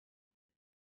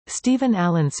Stephen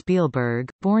Allen Spielberg,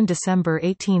 born December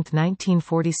 18,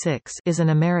 1946, is an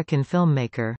American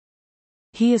filmmaker.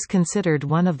 He is considered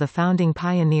one of the founding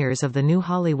pioneers of the New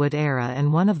Hollywood era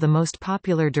and one of the most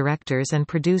popular directors and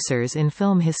producers in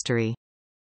film history.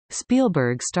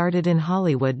 Spielberg started in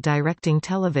Hollywood directing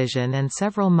television and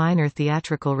several minor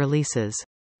theatrical releases.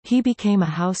 He became a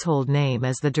household name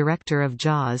as the director of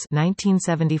Jaws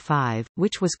 1975,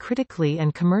 which was critically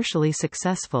and commercially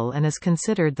successful and is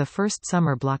considered the first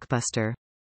summer blockbuster.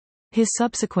 His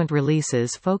subsequent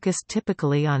releases focused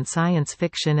typically on science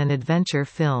fiction and adventure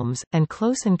films, and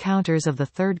Close Encounters of the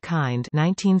Third Kind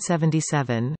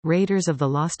 1977, Raiders of the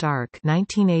Lost Ark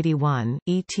 1981,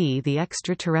 E.T. the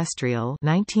Extraterrestrial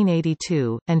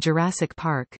 1982, and Jurassic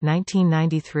Park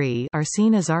 1993 are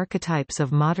seen as archetypes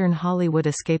of modern Hollywood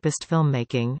escapist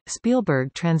filmmaking.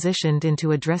 Spielberg transitioned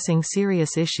into addressing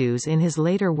serious issues in his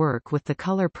later work with The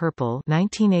Color Purple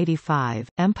 1985,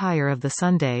 Empire of the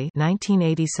Sunday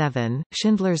 1987,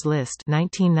 Schindler's List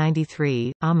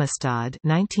 1993, Amistad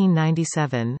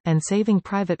 1997, and Saving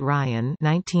Private Ryan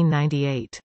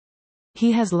 1998.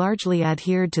 He has largely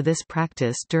adhered to this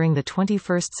practice during the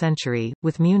 21st century,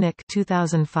 with Munich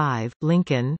 2005,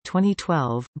 Lincoln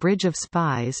 2012, Bridge of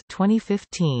Spies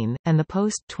 2015, and The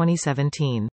Post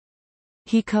 2017.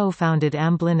 He co-founded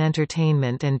Amblin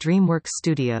Entertainment and DreamWorks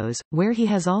Studios, where he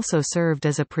has also served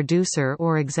as a producer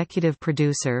or executive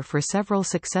producer for several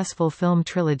successful film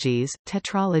trilogies,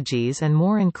 tetralogies and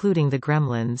more, including The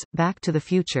Gremlins, Back to the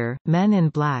Future, Men in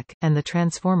Black, and the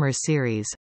Transformers series.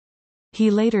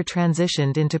 He later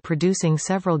transitioned into producing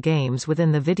several games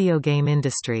within the video game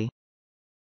industry.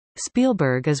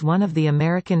 Spielberg is one of the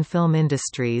American film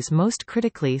industry's most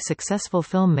critically successful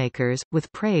filmmakers,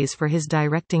 with praise for his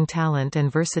directing talent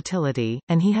and versatility,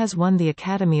 and he has won the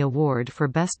Academy Award for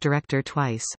Best Director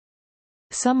twice.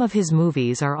 Some of his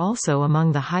movies are also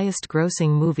among the highest-grossing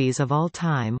movies of all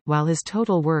time, while his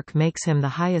total work makes him the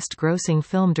highest-grossing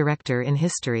film director in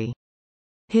history.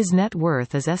 His net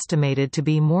worth is estimated to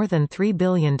be more than $3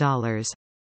 billion.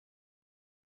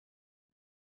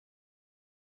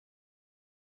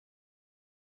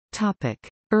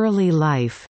 Early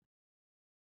life.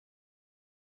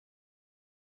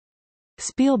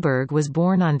 Spielberg was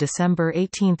born on December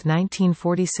 18,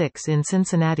 1946 in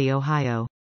Cincinnati, Ohio.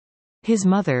 His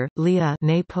mother, Leah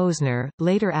née Posner,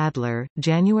 later Adler,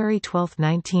 January 12,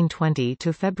 1920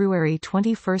 to February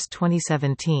 21,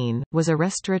 2017, was a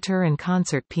restaurateur and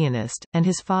concert pianist, and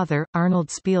his father, Arnold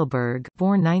Spielberg,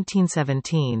 born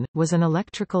 1917, was an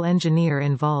electrical engineer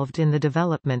involved in the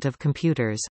development of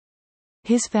computers.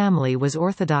 His family was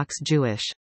Orthodox Jewish.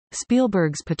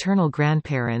 Spielberg's paternal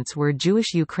grandparents were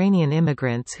Jewish Ukrainian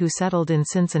immigrants who settled in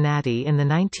Cincinnati in the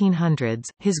 1900s.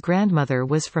 His grandmother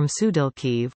was from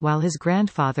Sudilkiv, while his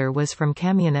grandfather was from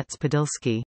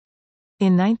Kamianets-Podilsky.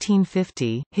 In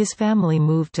 1950, his family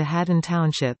moved to Haddon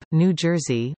Township, New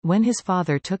Jersey, when his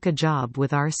father took a job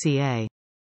with RCA.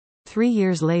 3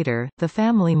 years later, the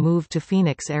family moved to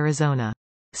Phoenix, Arizona.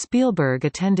 Spielberg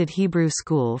attended Hebrew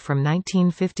school from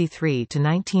 1953 to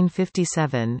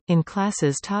 1957, in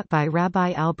classes taught by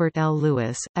Rabbi Albert L.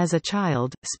 Lewis. As a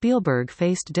child, Spielberg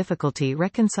faced difficulty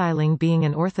reconciling being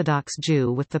an Orthodox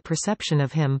Jew with the perception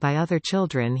of him by other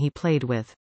children he played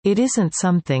with. "It isn't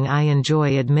something I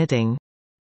enjoy admitting,"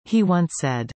 he once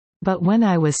said. "But when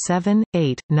I was 7,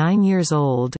 8, 9 years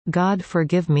old, God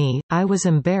forgive me, I was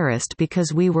embarrassed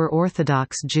because we were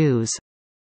Orthodox Jews.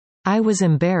 I was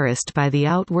embarrassed by the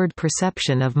outward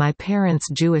perception of my parents'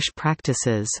 Jewish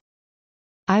practices.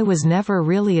 I was never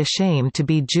really ashamed to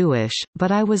be Jewish,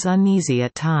 but I was uneasy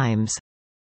at times."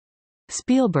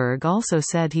 Spielberg also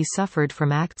said he suffered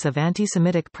from acts of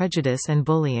anti-Semitic prejudice and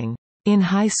bullying. "In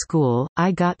high school,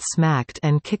 I got smacked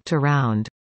and kicked around.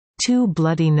 2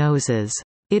 bloody noses.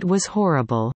 It was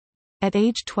horrible." At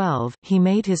age 12, he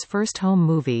made his first home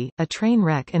movie, a train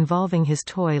wreck involving his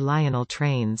toy Lionel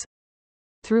trains.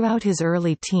 Throughout his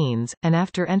early teens, and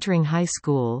after entering high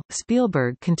school,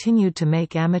 Spielberg continued to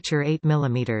make amateur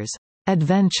 8mm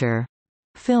adventure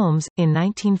films. In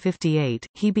 1958,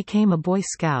 he became a Boy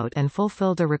Scout and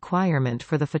fulfilled a requirement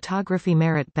for the Photography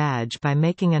Merit Badge by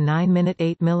making a 9-minute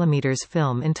 8mm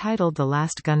film entitled The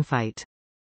Last Gunfight.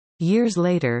 Years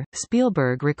later,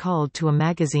 Spielberg recalled to a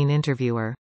magazine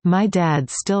interviewer, "My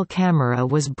dad's still camera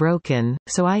was broken,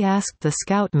 so I asked the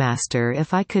scoutmaster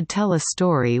if I could tell a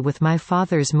story with my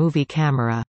father's movie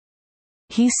camera.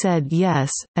 He said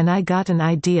yes, and I got an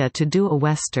idea to do a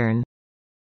Western.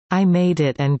 I made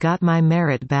it and got my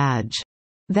merit badge.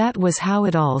 That was how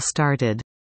it all started."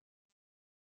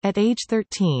 At age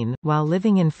 13, while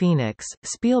living in Phoenix,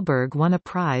 Spielberg won a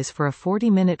prize for a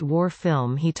 40-minute war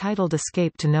film he titled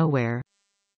Escape to Nowhere.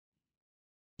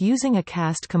 using a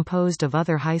cast composed of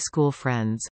other high school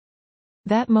friends.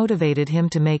 That motivated him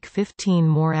to make 15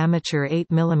 more amateur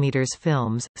 8mm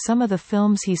films. Some of the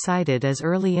films he cited as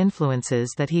early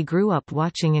influences that he grew up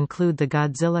watching include the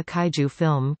Godzilla kaiju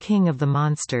film King of the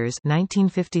Monsters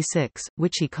 1956,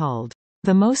 which he called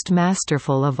the most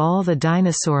masterful of all the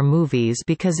dinosaur movies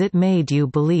because it made you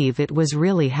believe it was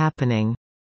really happening,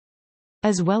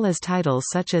 as well as titles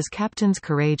such as Captains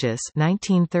Courageous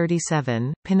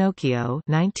 1937, Pinocchio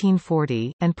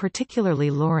 1940, and particularly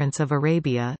Lawrence of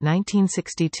Arabia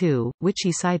 1962, which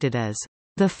he cited as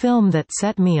the film that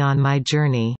set me on my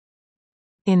journey.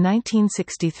 In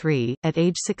 1963, at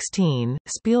age 16,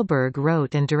 Spielberg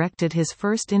wrote and directed his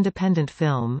first independent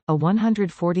film, a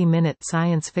 140-minute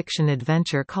science fiction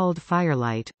adventure called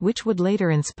Firelight, which would later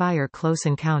inspire Close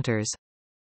Encounters.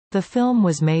 The film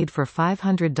was made for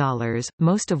 $500,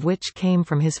 most of which came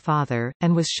from his father,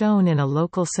 and was shown in a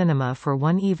local cinema for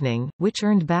one evening, which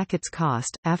earned back its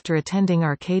cost. After attending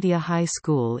Arcadia High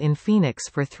School in Phoenix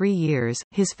for 3 years,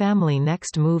 his family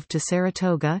next moved to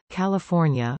Saratoga,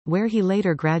 California, where he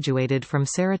later graduated from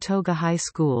Saratoga High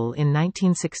School in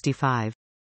 1965.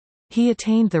 He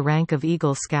attained the rank of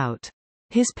Eagle Scout.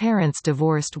 His parents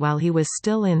divorced while he was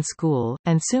still in school,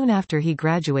 and soon after he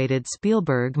graduated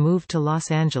Spielberg moved to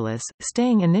Los Angeles,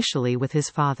 staying initially with his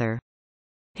father.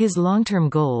 His long-term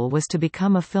goal was to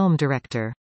become a film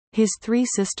director. His 3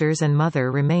 sisters and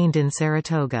mother remained in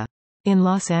Saratoga. In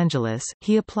Los Angeles,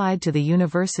 he applied to the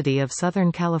University of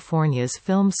Southern California's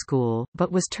film school,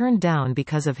 but was turned down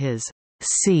because of his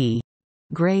C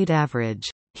grade average.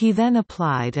 He then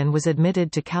applied and was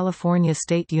admitted to California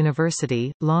State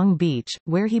University, Long Beach,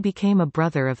 where he became a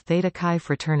brother of Theta Chi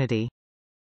fraternity.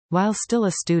 While still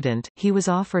a student, he was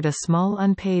offered a small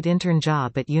unpaid intern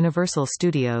job at Universal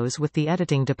Studios with the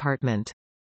editing department.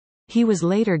 He was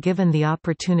later given the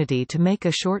opportunity to make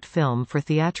a short film for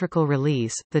theatrical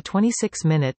release, the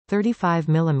 26-minute,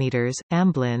 35mm,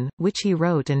 Amblin, which he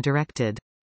wrote and directed.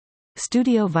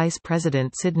 Studio Vice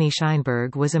President Sidney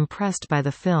Sheinberg was impressed by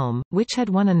the film, which had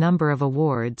won a number of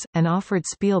awards, and offered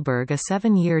Spielberg a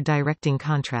 7-year directing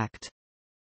contract.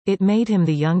 It made him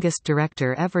the youngest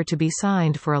director ever to be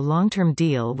signed for a long-term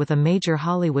deal with a major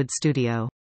Hollywood studio.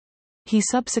 He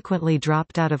subsequently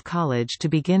dropped out of college to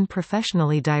begin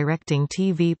professionally directing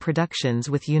TV productions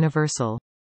with Universal.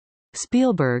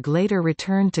 Spielberg later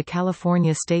returned to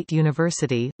California State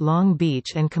University, Long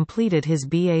Beach and completed his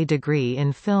BA degree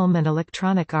in Film and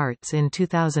Electronic Arts in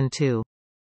 2002.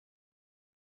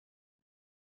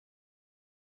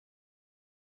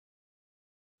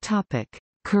 Topic: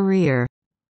 Career.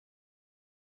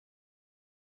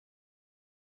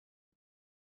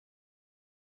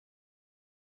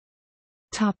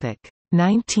 Topic: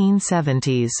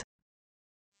 1970s.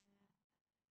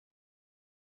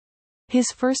 His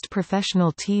first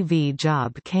professional TV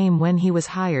job came when he was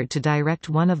hired to direct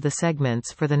one of the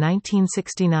segments for the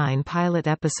 1969 pilot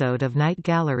episode of Night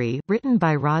Gallery, written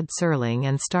by Rod Serling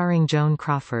and starring Joan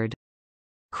Crawford.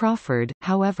 Crawford,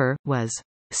 however, was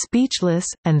speechless,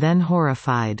 and then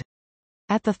horrified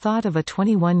at the thought of a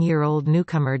 21-year-old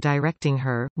newcomer directing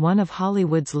her, one of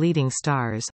Hollywood's leading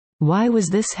stars. "Why was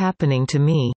this happening to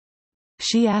me?"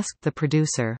 she asked the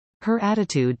producer. Her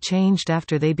attitude changed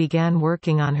after they began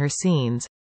working on her scenes.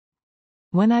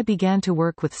 "When I began to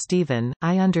work with Steven,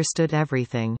 I understood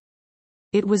everything.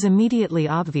 It was immediately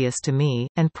obvious to me,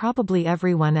 and probably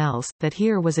everyone else, that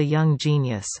here was a young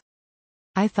genius.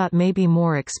 I thought maybe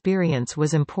more experience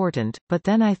was important, but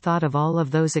then I thought of all of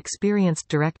those experienced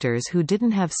directors who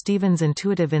didn't have Steven's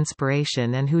intuitive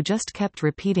inspiration and who just kept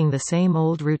repeating the same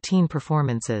old routine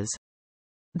performances.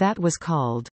 That was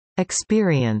called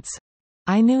experience.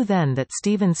 I knew then that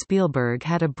Steven Spielberg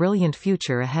had a brilliant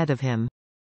future ahead of him.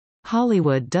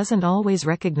 Hollywood doesn't always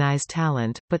recognize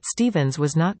talent, but Steven's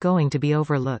was not going to be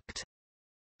overlooked.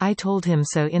 I told him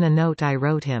so in a note I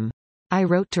wrote him. I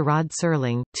wrote to Rod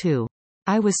Serling, too.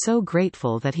 I was so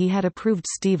grateful that he had approved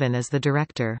Steven as the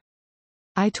director.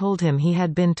 I told him he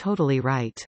had been totally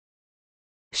right."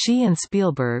 She and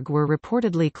Spielberg were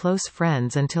reportedly close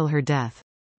friends until her death.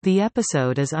 The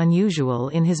episode is unusual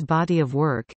in his body of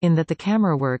work, in that the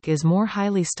camera work is more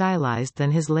highly stylized than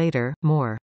his later,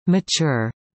 more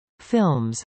mature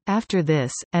films. After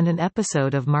this, and an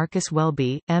episode of Marcus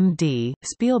Welby, M.D.,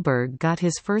 Spielberg got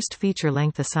his first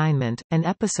feature-length assignment, an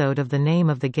episode of The Name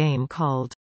of the Game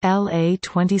called L.A.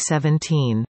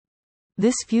 2017.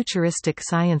 This futuristic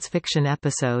science fiction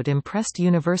episode impressed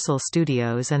Universal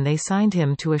Studios and they signed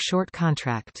him to a short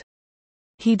contract.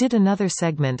 He did another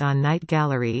segment on Night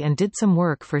Gallery and did some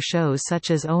work for shows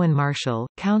such as Owen Marshall,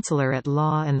 Counselor at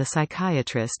Law and The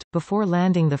Psychiatrist, before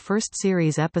landing the first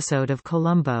series episode of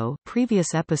Columbo.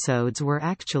 Previous episodes were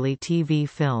actually TV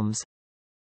films.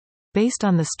 Based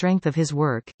on the strength of his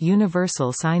work,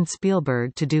 Universal signed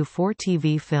Spielberg to do 4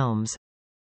 TV films.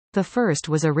 The first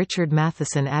was a Richard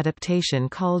Matheson adaptation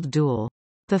called Duel.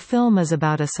 The film is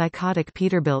about a psychotic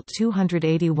Peterbilt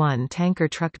 281 tanker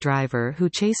truck driver who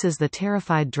chases the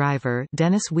terrified driver,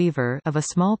 Dennis Weaver, of a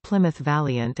small Plymouth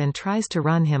Valiant and tries to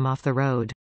run him off the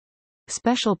road.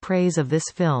 Special praise of this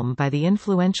film by the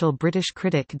influential British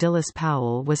critic Dilys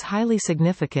Powell was highly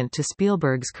significant to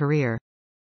Spielberg's career.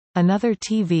 Another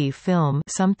TV film,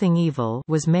 Something Evil,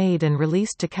 was made and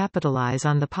released to capitalize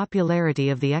on the popularity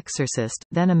of The Exorcist,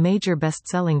 then a major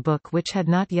best-selling book which had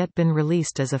not yet been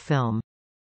released as a film.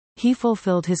 He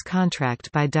fulfilled his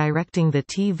contract by directing the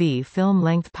TV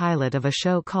film-length pilot of a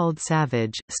show called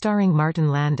Savage, starring Martin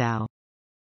Landau.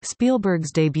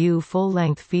 Spielberg's debut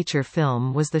full-length feature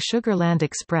film was The Sugarland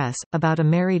Express, about a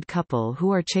married couple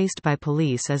who are chased by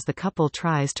police as the couple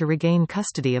tries to regain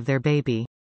custody of their baby.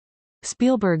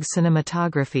 Spielberg's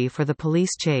cinematography for the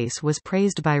police chase was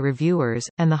praised by reviewers,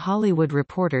 and The Hollywood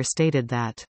Reporter stated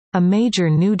that, "A major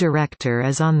new director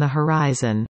is on the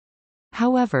horizon."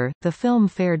 However, the film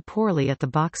fared poorly at the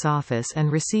box office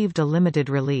and received a limited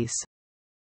release.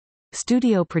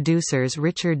 Studio producers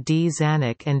Richard D.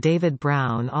 Zanuck and David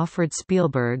Brown offered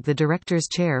Spielberg the director's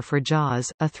chair for Jaws,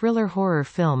 a thriller horror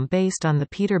film based on the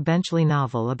Peter Benchley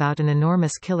novel about an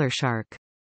enormous killer shark.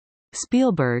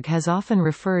 Spielberg has often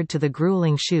referred to the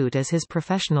grueling shoot as his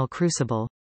professional crucible.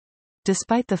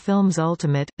 Despite the film's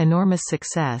ultimate, enormous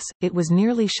success, it was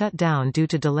nearly shut down due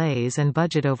to delays and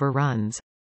budget overruns.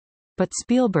 But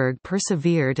Spielberg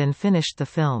persevered and finished the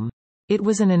film. It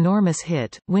was an enormous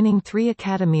hit, winning 3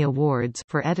 Academy Awards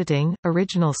for editing,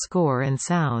 original score and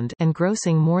sound, and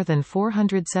grossing more than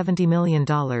 $470 million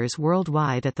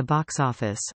worldwide at the box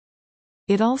office.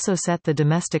 It also set the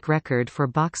domestic record for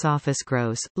box office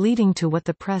gross, leading to what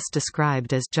the press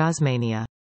described as Jazzmania.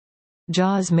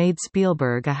 Jaws made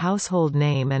Spielberg a household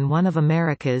name and one of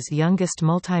America's youngest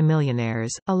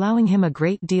multimillionaires, allowing him a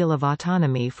great deal of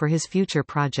autonomy for his future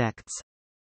projects.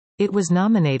 It was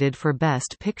nominated for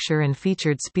Best Picture and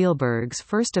featured Spielberg's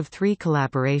first of 3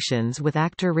 collaborations with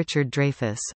actor Richard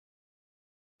Dreyfuss.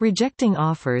 Rejecting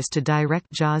offers to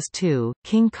direct Jaws 2,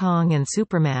 King Kong and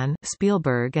Superman,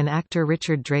 Spielberg and actor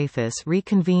Richard Dreyfuss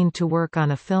reconvened to work on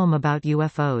a film about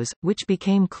UFOs, which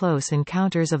became Close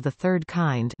Encounters of the Third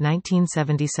Kind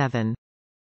 1977.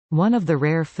 One of the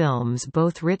rare films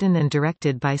both written and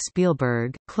directed by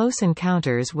Spielberg, Close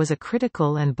Encounters was a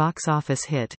critical and box office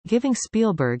hit, giving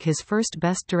Spielberg his first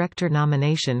Best Director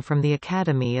nomination from the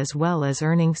Academy as well as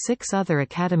earning 6 other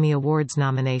Academy Awards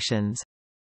nominations.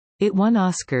 It won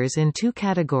Oscars in 2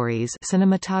 categories: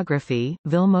 cinematography,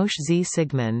 Vilmos Z.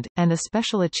 Sigmund, and a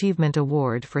Special Achievement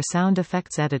Award for sound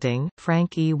effects editing,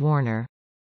 Frank E. Warner.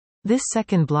 This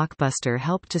second blockbuster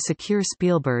helped to secure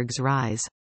Spielberg's rise.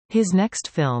 His next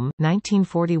film,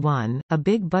 1941, a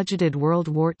big-budgeted World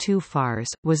War II farce,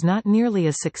 was not nearly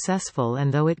as successful,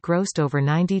 and though it grossed over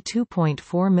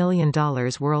 $92.4 million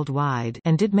worldwide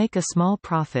and did make a small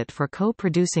profit for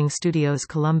co-producing studios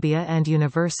Columbia and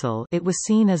Universal, it was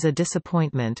seen as a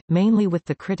disappointment, mainly with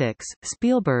the critics.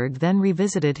 Spielberg then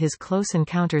revisited his Close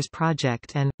Encounters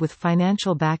project and, with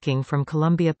financial backing from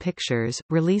Columbia Pictures,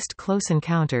 released Close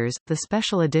Encounters, the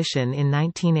special edition in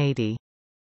 1980.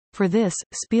 For this,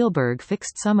 Spielberg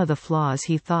fixed some of the flaws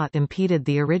he thought impeded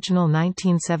the original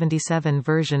 1977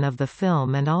 version of the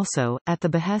film and also, at the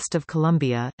behest of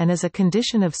Columbia, and as a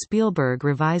condition of Spielberg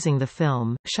revising the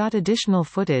film, shot additional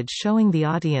footage showing the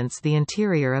audience the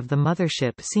interior of the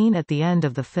mothership seen at the end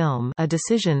of the film, a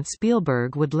decision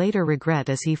Spielberg would later regret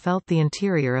as he felt the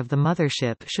interior of the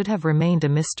mothership should have remained a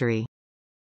mystery.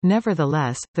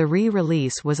 Nevertheless, the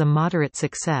re-release was a moderate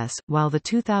success, while the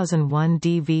 2001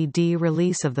 DVD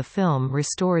release of the film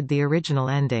restored the original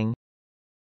ending.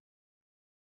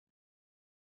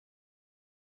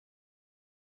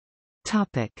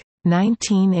 Topic: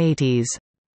 1980s.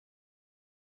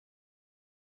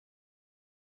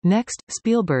 Next,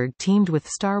 Spielberg teamed with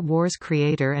Star Wars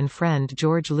creator and friend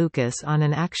George Lucas on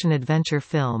an action-adventure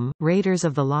film, Raiders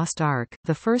of the Lost Ark,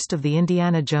 the first of the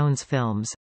Indiana Jones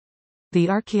films. The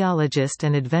archaeologist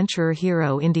and adventurer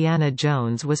hero Indiana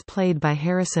Jones was played by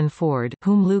Harrison Ford,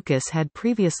 whom Lucas had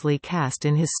previously cast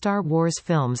in his Star Wars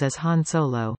films as Han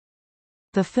Solo.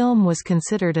 The film was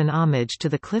considered an homage to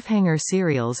the cliffhanger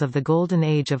serials of the Golden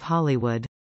Age of Hollywood.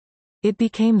 It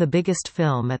became the biggest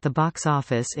film at the box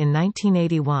office in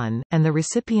 1981, and the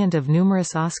recipient of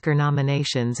numerous Oscar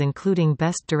nominations including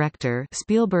Best Director,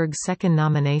 Spielberg's second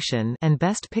nomination, and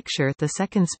Best Picture, the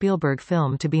second Spielberg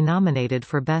film to be nominated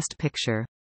for Best Picture.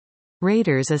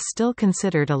 Raiders is still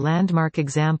considered a landmark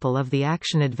example of the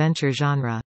action-adventure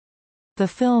genre. The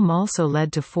film also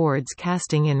led to Ford's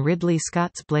casting in Ridley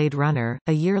Scott's Blade Runner.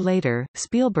 A year later,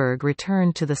 Spielberg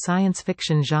returned to the science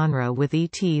fiction genre with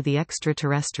E.T. the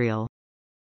Extraterrestrial.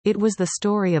 It was the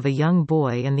story of a young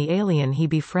boy and the alien he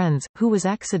befriends, who was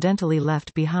accidentally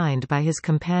left behind by his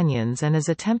companions and is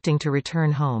attempting to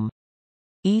return home.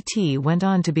 E.T. went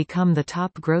on to become the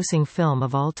top-grossing film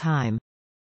of all time.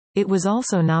 It was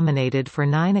also nominated for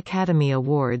 9 Academy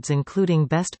Awards including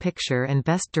Best Picture and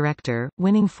Best Director,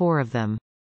 winning 4 of them.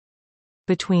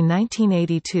 Between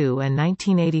 1982 and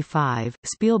 1985,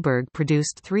 Spielberg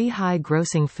produced 3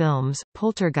 high-grossing films,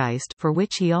 Poltergeist, for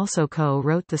which he also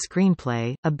co-wrote the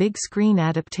screenplay, a big-screen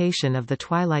adaptation of The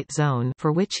Twilight Zone,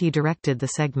 for which he directed the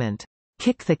segment,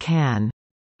 Kick the Can,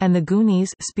 and The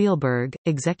Goonies. Spielberg,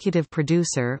 executive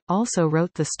producer, also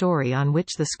wrote the story on which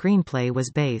the screenplay was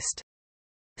based.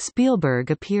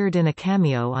 Spielberg appeared in a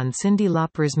cameo on Cyndi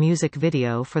Lauper's music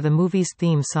video for the movie's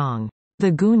theme song, The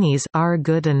Goonies Are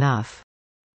Good Enough.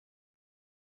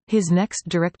 His next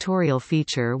directorial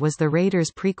feature was the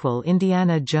Raiders prequel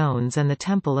Indiana Jones and the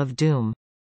Temple of Doom.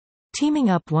 Teaming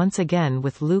up once again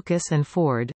with Lucas and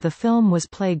Ford, the film was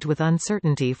plagued with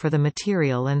uncertainty for the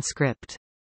material and script.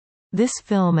 This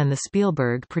film and the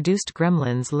Spielberg-produced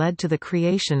Gremlins led to the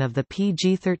creation of the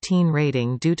PG-13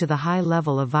 rating due to the high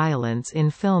level of violence in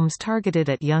films targeted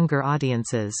at younger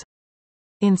audiences.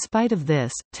 In spite of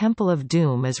this, Temple of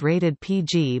Doom is rated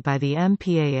PG by the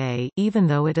MPAA, even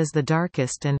though it is the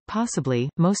darkest and, possibly,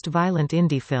 most violent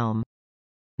indie film.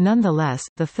 Nonetheless,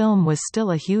 the film was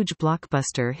still a huge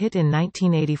blockbuster hit in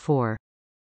 1984.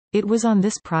 It was on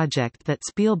this project that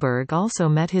Spielberg also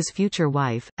met his future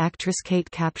wife, actress Kate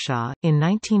Capshaw. In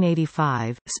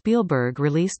 1985, Spielberg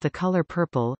released The Color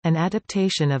Purple, an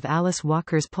adaptation of Alice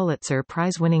Walker's Pulitzer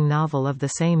Prize-winning novel of the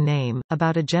same name,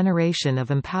 about a generation of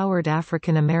empowered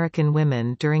African American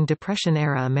women during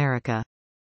Depression-era America.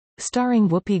 Starring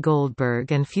Whoopi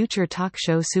Goldberg and future talk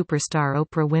show superstar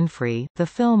Oprah Winfrey, the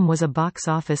film was a box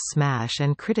office smash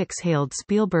and critics hailed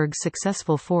Spielberg's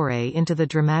successful foray into the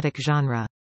dramatic genre.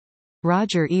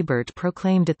 Roger Ebert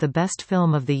proclaimed it the best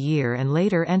film of the year and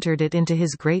later entered it into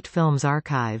his Great Films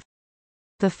archive.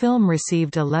 The film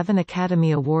received 11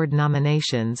 Academy Award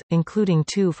nominations, including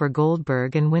 2 for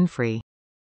Goldberg and Winfrey.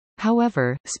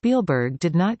 However, Spielberg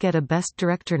did not get a Best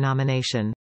Director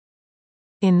nomination.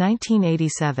 In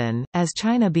 1987, as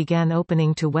China began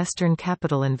opening to Western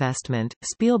capital investment,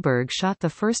 Spielberg shot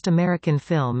the first American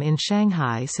film in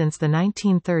Shanghai since the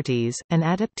 1930s, an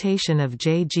adaptation of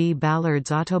J.G.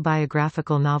 Ballard's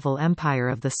autobiographical novel Empire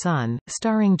of the Sun,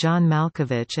 starring John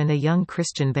Malkovich and a young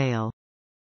Christian Bale.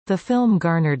 The film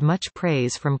garnered much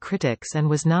praise from critics and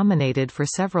was nominated for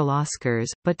several Oscars,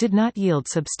 but did not yield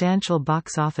substantial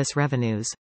box office revenues.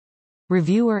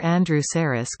 Reviewer Andrew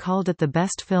Sarris called it the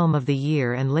best film of the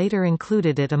year and later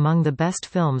included it among the best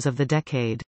films of the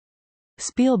decade.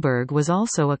 Spielberg was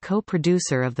also a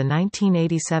co-producer of the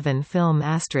 1987 film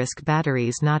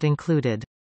Batteries Not Included.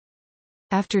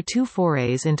 After 2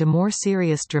 forays into more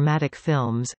serious dramatic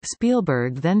films,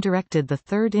 Spielberg then directed the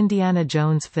third Indiana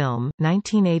Jones film,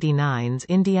 1989's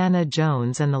Indiana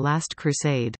Jones and the Last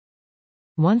Crusade.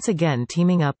 Once again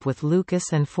teaming up with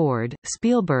Lucas and Ford,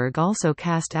 Spielberg also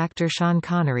cast actor Sean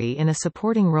Connery in a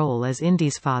supporting role as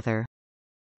Indy's father.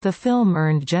 The film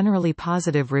earned generally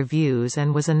positive reviews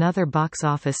and was another box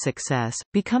office success,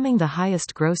 becoming the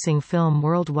highest-grossing film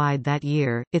worldwide that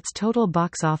year. Its total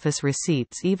box office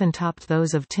receipts even topped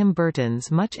those of Tim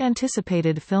Burton's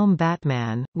much-anticipated film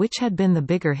Batman, which had been the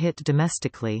bigger hit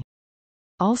domestically.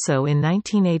 Also in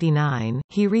 1989,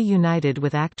 he reunited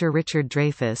with actor Richard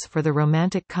Dreyfuss for the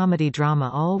romantic comedy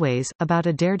drama Always, about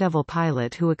a daredevil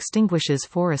pilot who extinguishes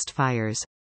forest fires.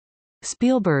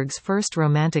 Spielberg's first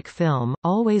romantic film,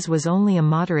 Always, was only a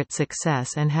moderate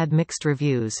success and had mixed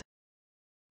reviews.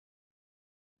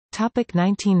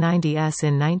 1990s.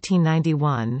 In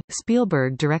 1991,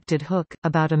 Spielberg directed Hook,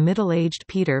 about a middle-aged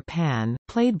Peter Pan,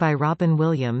 played by Robin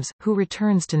Williams, who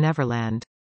returns to Neverland.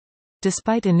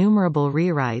 Despite innumerable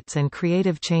rewrites and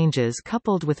creative changes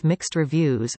coupled with mixed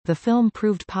reviews, the film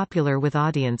proved popular with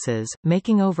audiences,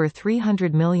 making over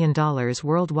 $300 million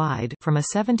worldwide from a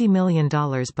 $70 million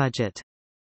budget.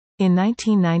 In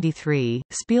 1993,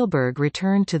 Spielberg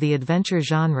returned to the adventure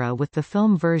genre with the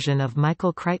film version of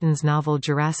Michael Crichton's novel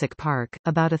Jurassic Park,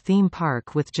 about a theme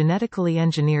park with genetically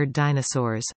engineered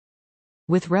dinosaurs.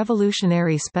 With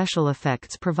revolutionary special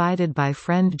effects provided by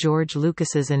friend George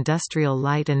Lucas's Industrial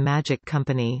Light and Magic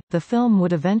Company, the film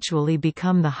would eventually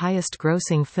become the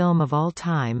highest-grossing film of all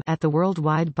time at the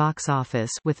worldwide box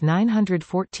office with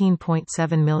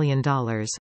 $914.7 million.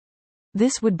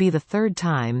 This would be the third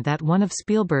time that one of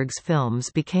Spielberg's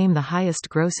films became the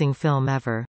highest-grossing film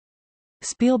ever.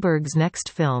 Spielberg's next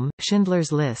film,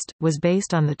 Schindler's List, was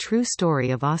based on the true story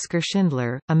of Oskar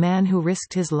Schindler, a man who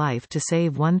risked his life to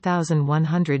save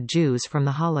 1,100 Jews from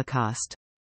the Holocaust.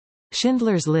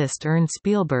 Schindler's List earned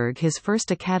Spielberg his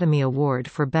first Academy Award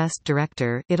for Best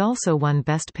Director. It also won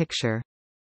Best Picture.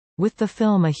 With the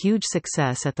film a huge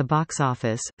success at the box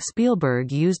office,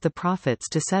 Spielberg used the profits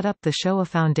to set up the Shoah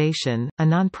Foundation, a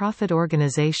non-profit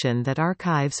organization that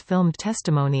archives filmed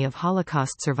testimony of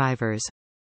Holocaust survivors.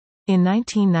 In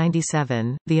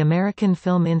 1997, the American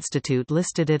Film Institute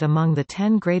listed it among the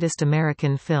 10 greatest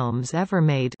American films ever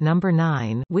made, number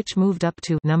 9, which moved up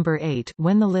to number 8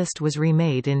 when the list was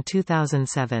remade in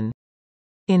 2007.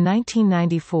 In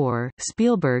 1994,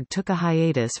 Spielberg took a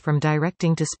hiatus from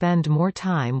directing to spend more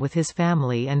time with his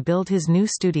family and build his new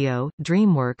studio,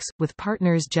 DreamWorks, with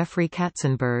partners Jeffrey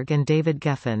Katzenberg and David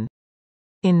Geffen.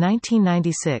 In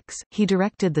 1996, he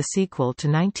directed the sequel to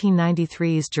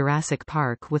 1993's Jurassic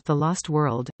Park with The Lost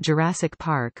World, Jurassic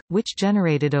Park, which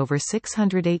generated over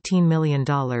 $618 million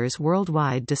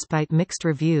worldwide despite mixed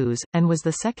reviews, and was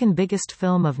the second biggest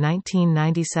film of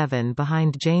 1997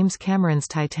 behind James Cameron's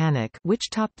Titanic,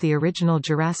 which topped the original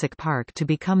Jurassic Park to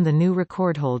become the new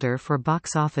record holder for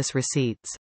box office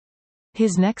receipts.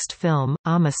 His next film,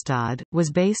 Amistad,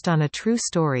 was based on a true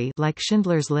story like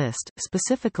Schindler's List,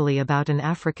 specifically about an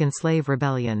African slave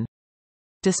rebellion.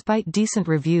 Despite decent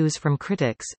reviews from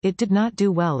critics, it did not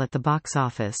do well at the box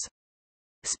office.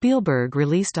 Spielberg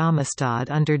released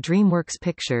Amistad under DreamWorks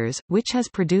Pictures, which has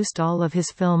produced all of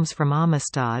his films from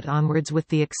Amistad onwards with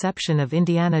the exception of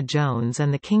Indiana Jones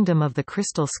and the Kingdom of the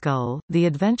Crystal Skull, The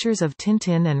Adventures of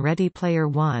Tintin and Ready Player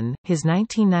One. His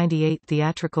 1998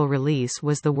 theatrical release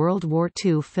was the World War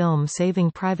II film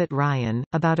Saving Private Ryan,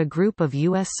 about a group of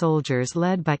U.S. soldiers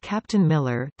led by Captain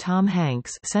Miller, Tom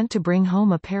Hanks, sent to bring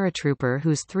home a paratrooper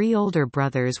whose 3 older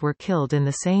brothers were killed in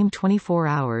the same 24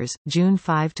 hours, June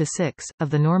 5–6,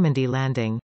 of the Normandy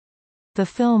landing. The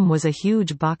film was a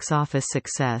huge box office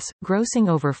success, grossing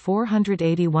over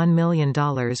 $481 million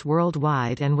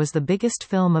worldwide and was the biggest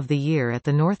film of the year at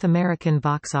the North American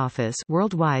box office.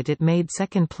 Worldwide it made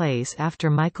second place after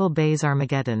Michael Bay's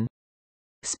Armageddon.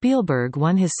 Spielberg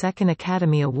won his second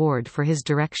Academy Award for his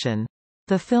direction.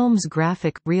 The film's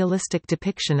graphic, realistic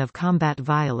depiction of combat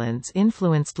violence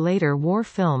influenced later war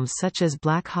films such as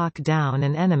Black Hawk Down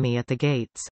and Enemy at the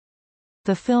Gates.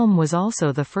 The film was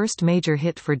also the first major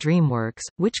hit for DreamWorks,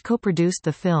 which co-produced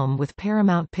the film with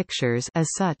Paramount Pictures. As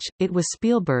such, it was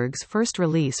Spielberg's first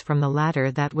release from the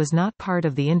latter that was not part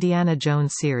of the Indiana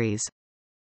Jones series.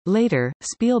 Later,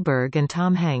 Spielberg and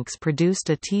Tom Hanks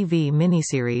produced a TV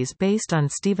miniseries based on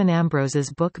Stephen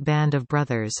Ambrose's book Band of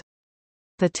Brothers.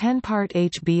 The 10-part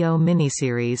HBO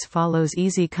miniseries follows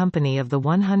Easy Company of the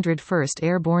 101st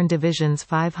Airborne Division's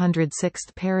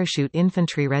 506th Parachute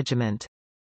Infantry Regiment.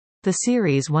 The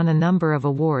series won a number of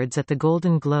awards at the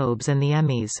Golden Globes and the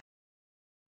Emmys.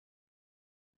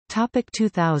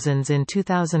 2000s. In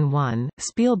 2001,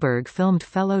 Spielberg filmed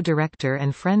fellow director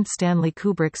and friend Stanley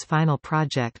Kubrick's final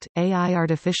project, AI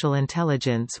Artificial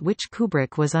Intelligence, which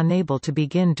Kubrick was unable to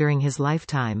begin during his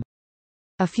lifetime.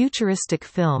 A futuristic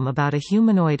film about a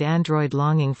humanoid android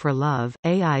longing for love,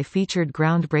 AI featured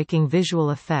groundbreaking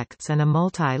visual effects and a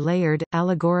multi-layered,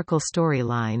 allegorical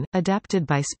storyline, adapted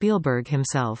by Spielberg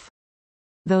himself.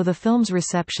 Though the film's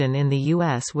reception in the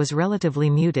U.S. was relatively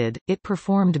muted, it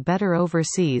performed better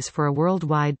overseas for a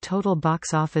worldwide total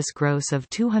box office gross of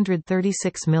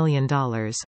 $236 million.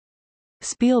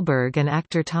 Spielberg and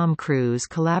actor Tom Cruise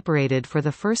collaborated for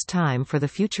the first time for the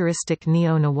futuristic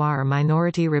neo-noir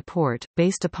Minority Report,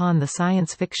 based upon the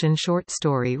science fiction short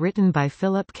story written by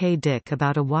Philip K. Dick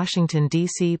about a Washington,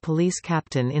 D.C. police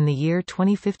captain in the year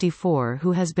 2054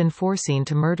 who has been foreseen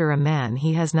to murder a man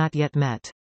he has not yet met.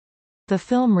 The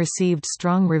film received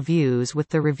strong reviews with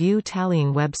the review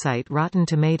tallying website Rotten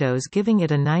Tomatoes giving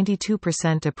it a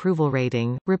 92% approval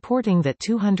rating, reporting that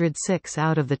 206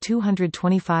 out of the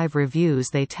 225 reviews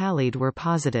they tallied were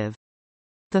positive.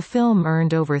 The film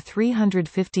earned over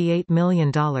 $358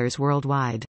 million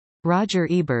worldwide. Roger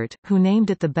Ebert, who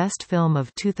named it the best film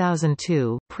of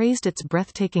 2002, praised its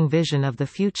breathtaking vision of the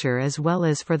future as well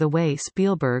as for the way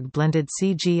Spielberg blended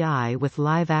CGI with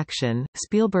live action.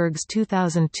 Spielberg's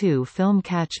 2002 film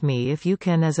Catch Me If You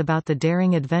Can is about the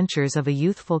daring adventures of a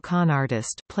youthful con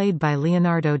artist, played by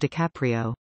Leonardo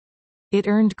DiCaprio. It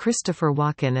earned Christopher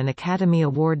Walken an Academy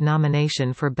Award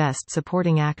nomination for Best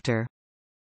Supporting Actor.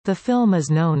 The film is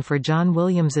known for John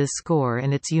Williams's score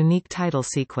and its unique title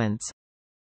sequence.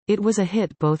 It was a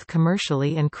hit both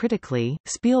commercially and critically.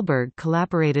 Spielberg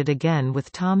collaborated again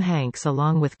with Tom Hanks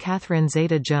along with Catherine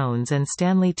Zeta-Jones and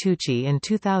Stanley Tucci in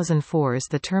 2004's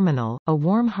The Terminal, a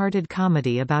warm-hearted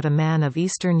comedy about a man of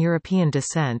Eastern European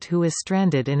descent who is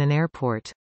stranded in an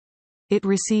airport. It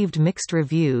received mixed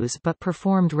reviews but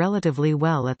performed relatively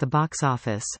well at the box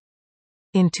office.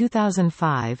 In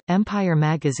 2005, Empire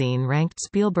magazine ranked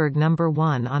Spielberg number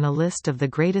 1 on a list of the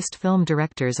greatest film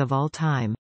directors of all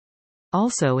time.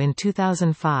 Also in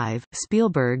 2005,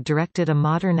 Spielberg directed a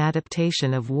modern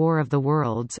adaptation of War of the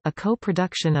Worlds, a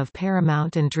co-production of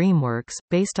Paramount and DreamWorks,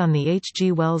 based on the H.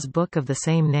 G. Wells book of the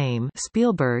same name.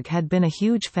 Spielberg had been a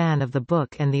huge fan of the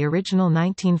book and the original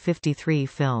 1953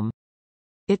 film.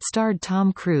 It starred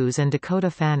Tom Cruise and Dakota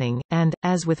Fanning, and,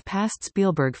 as with past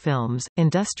Spielberg films,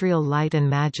 Industrial Light and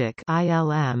Magic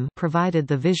 (ILM) provided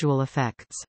the visual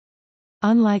effects.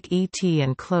 Unlike E.T.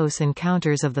 and Close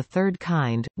Encounters of the Third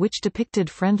Kind, which depicted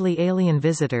friendly alien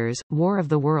visitors, War of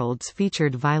the Worlds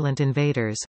featured violent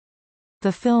invaders.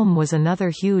 The film was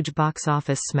another huge box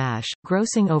office smash,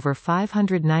 grossing over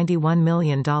 $591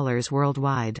 million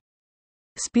worldwide.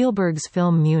 Spielberg's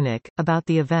film Munich, about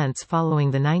the events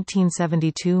following the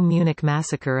 1972 Munich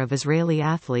massacre of Israeli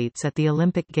athletes at the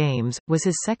Olympic Games, was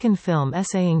his second film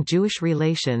essaying Jewish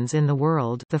relations in the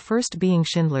world, the first being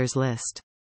Schindler's List.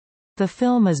 The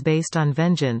film is based on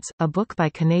Vengeance, a book by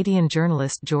Canadian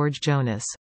journalist George Jonas.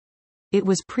 It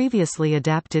was previously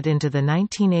adapted into the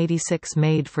 1986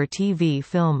 made-for-TV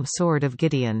film Sword of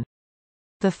Gideon.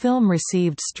 The film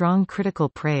received strong critical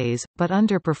praise, but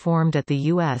underperformed at the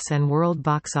US and world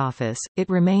box office. It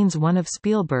remains one of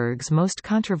Spielberg's most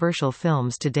controversial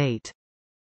films to date.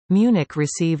 Munich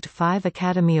received 5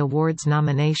 Academy Awards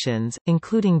nominations,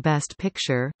 including Best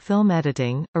Picture, Film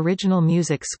Editing, Original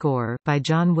Music Score by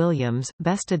John Williams,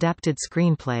 Best Adapted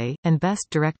Screenplay, and Best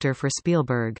Director for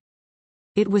Spielberg.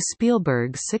 It was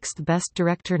Spielberg's 6th Best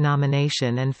Director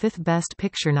nomination and 5th Best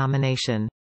Picture nomination.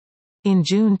 In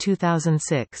June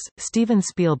 2006, Steven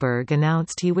Spielberg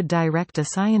announced he would direct a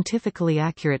scientifically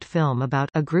accurate film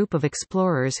about a group of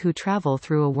explorers who travel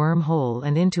through a wormhole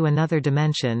and into another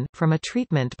dimension, from a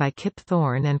treatment by Kip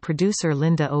Thorne and producer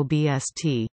Linda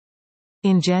Obst.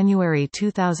 In January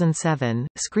 2007,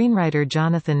 screenwriter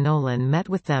Jonathan Nolan met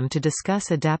with them to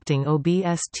discuss adapting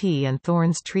Obst and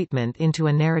Thorne's treatment into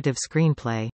a narrative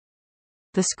screenplay.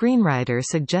 The screenwriter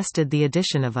suggested the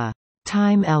addition of a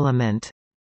time element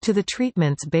to the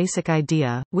treatment's basic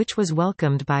idea, which was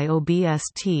welcomed by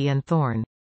Obst and Thorne.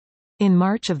 In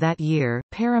March of that year,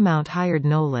 Paramount hired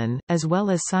Nolan, as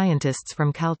well as scientists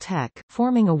from Caltech,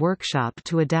 forming a workshop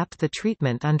to adapt the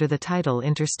treatment under the title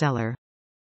Interstellar.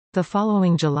 The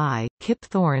following July, Kip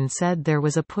Thorne said there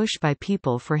was a push by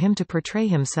people for him to portray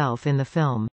himself in the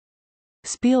film.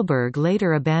 Spielberg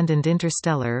later abandoned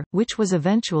Interstellar, which was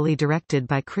eventually directed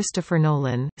by Christopher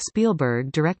Nolan.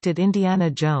 Spielberg directed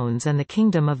Indiana Jones and the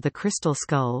Kingdom of the Crystal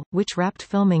Skull, which wrapped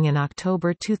filming in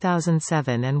October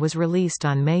 2007 and was released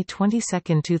on May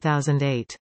 22,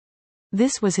 2008.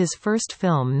 This was his first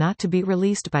film not to be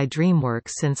released by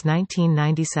DreamWorks since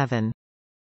 1997.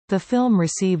 The film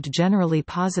received generally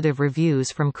positive reviews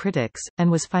from critics,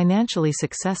 and was financially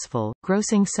successful,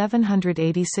 grossing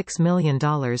 $786 million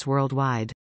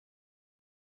worldwide.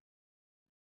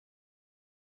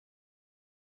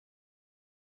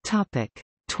 Topic: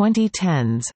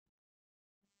 2010s.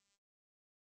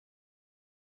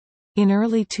 In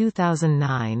early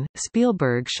 2009,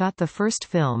 Spielberg shot the first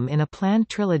film in a planned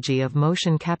trilogy of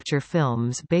motion capture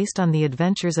films based on the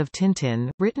adventures of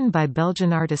Tintin, written by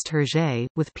Belgian artist Hergé,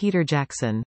 with Peter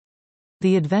Jackson.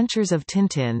 The Adventures of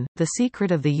Tintin, The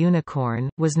Secret of the Unicorn,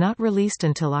 was not released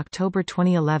until October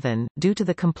 2011, due to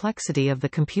the complexity of the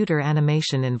computer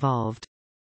animation involved.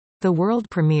 The world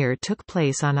premiere took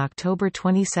place on October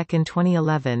 22,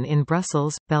 2011 in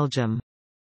Brussels, Belgium.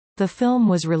 The film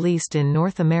was released in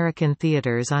North American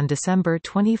theaters on December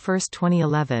 21,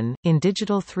 2011, in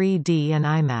digital 3D and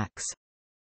IMAX.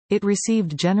 It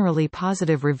received generally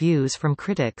positive reviews from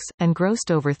critics, and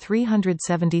grossed over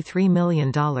 $373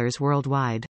 million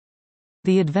worldwide.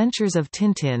 The Adventures of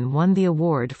Tintin won the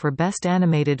award for Best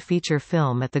Animated Feature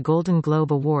Film at the Golden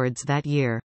Globe Awards that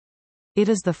year. It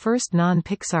is the first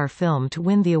non-Pixar film to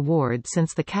win the award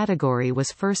since the category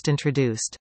was first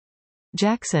introduced.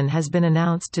 Jackson has been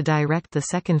announced to direct the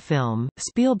second film.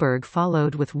 Spielberg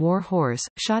followed with War Horse,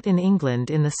 shot in England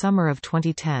in the summer of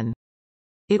 2010.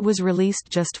 It was released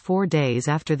just 4 days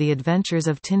after The Adventures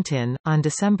of Tintin, on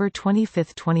December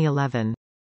 25, 2011.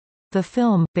 The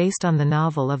film, based on the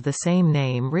novel of the same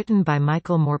name written by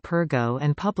Michael Morpurgo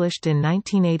and published in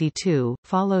 1982,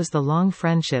 follows the long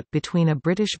friendship between a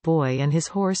British boy and his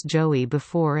horse Joey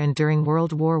before and during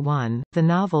World War I. The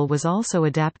novel was also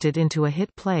adapted into a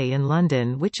hit play in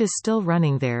London which is still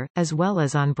running there, as well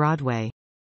as on Broadway.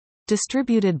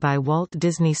 Distributed by Walt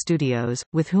Disney Studios,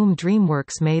 with whom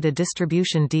DreamWorks made a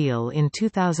distribution deal in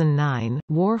 2009,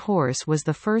 War Horse was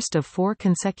the first of 4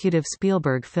 consecutive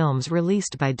Spielberg films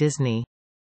released by Disney.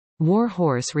 War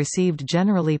Horse received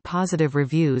generally positive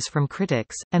reviews from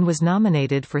critics, and was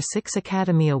nominated for 6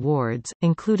 Academy Awards,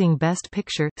 including Best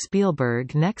Picture.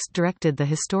 Spielberg next directed the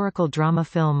historical drama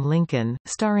film Lincoln,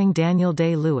 starring Daniel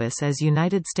Day-Lewis as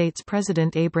United States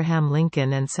President Abraham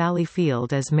Lincoln and Sally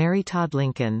Field as Mary Todd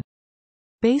Lincoln.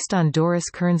 Based on Doris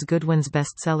Kearns Goodwin's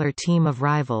bestseller Team of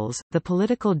Rivals, The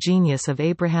Political Genius of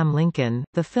Abraham Lincoln,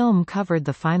 the film covered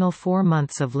the final 4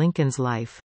 months of Lincoln's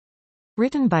life.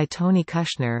 Written by Tony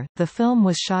Kushner, the film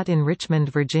was shot in Richmond,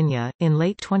 Virginia, in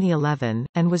late 2011,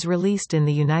 and was released in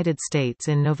the United States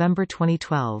in November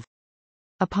 2012.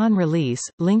 Upon release,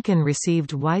 Lincoln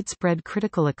received widespread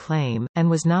critical acclaim, and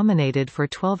was nominated for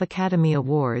 12 Academy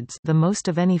Awards, the most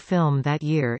of any film that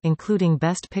year, including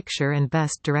Best Picture and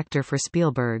Best Director for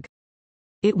Spielberg.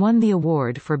 It won the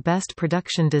award for Best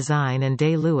Production Design and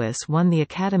Day-Lewis won the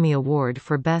Academy Award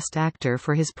for Best Actor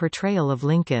for his portrayal of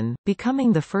Lincoln,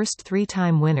 becoming the first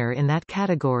 3-time winner in that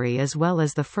category as well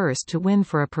as the first to win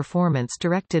for a performance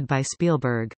directed by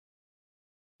Spielberg.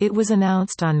 It was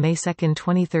announced on May 2,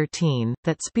 2013,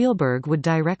 that Spielberg would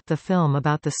direct the film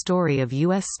about the story of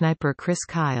U.S. sniper Chris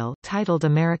Kyle, titled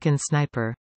American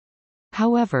Sniper.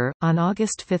 However, on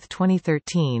August 5,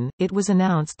 2013, it was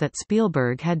announced that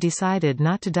Spielberg had decided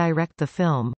not to direct the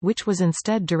film, which was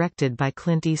instead directed by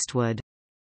Clint Eastwood.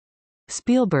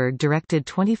 Spielberg directed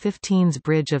 2015's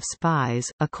Bridge of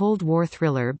Spies, a Cold War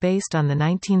thriller based on the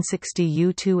 1960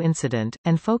 U-2 incident,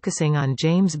 and focusing on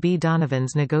James B.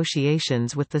 Donovan's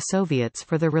negotiations with the Soviets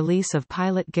for the release of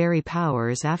pilot Gary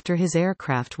Powers after his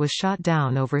aircraft was shot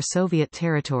down over Soviet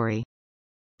territory.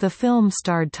 The film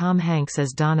starred Tom Hanks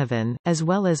as Donovan, as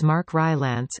well as Mark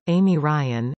Rylance, Amy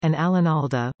Ryan, and Alan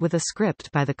Alda, with a script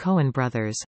by the Coen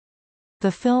brothers.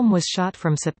 The film was shot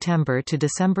from September to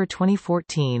December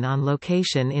 2014 on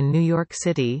location in New York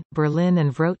City, Berlin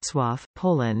and Wrocław,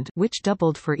 Poland, which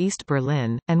doubled for East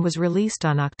Berlin, and was released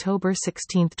on October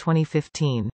 16,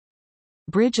 2015.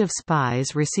 Bridge of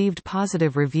Spies received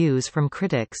positive reviews from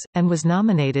critics, and was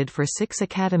nominated for 6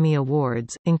 Academy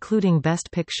Awards, including Best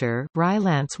Picture.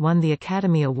 Rylance won the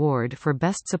Academy Award for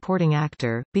Best Supporting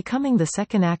Actor, becoming the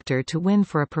second actor to win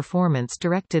for a performance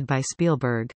directed by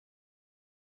Spielberg.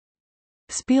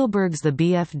 Spielberg's The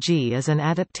BFG is an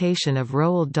adaptation of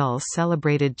Roald Dahl's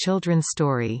celebrated children's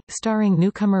story, starring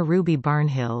newcomer Ruby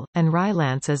Barnhill, and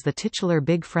Rylance as the titular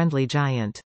Big Friendly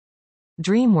Giant.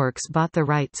 DreamWorks bought the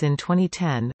rights in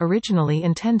 2010, originally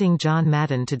intending John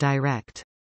Madden to direct.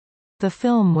 The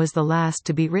film was the last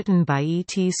to be written by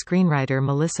E.T. screenwriter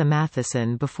Melissa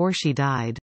Matheson before she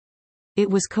died. It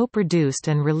was co-produced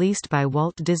and released by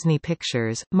Walt Disney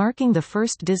Pictures, marking the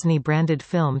first Disney-branded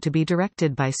film to be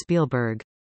directed by Spielberg.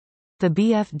 The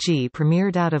BFG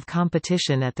premiered out of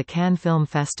competition at the Cannes Film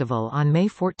Festival on May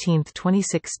 14,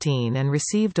 2016 and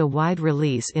received a wide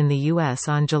release in the U.S.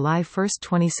 on July 1,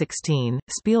 2016.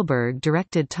 Spielberg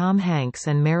directed Tom Hanks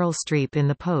and Meryl Streep in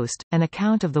The Post, an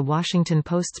account of the Washington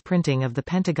Post's printing of the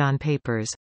Pentagon Papers.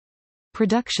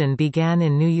 Production began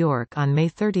in New York on May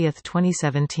 30,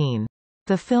 2017.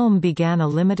 The film began a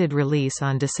limited release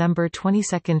on December 22,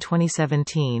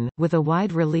 2017, with a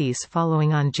wide release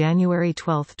following on January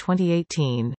 12,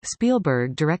 2018.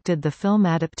 Spielberg directed the film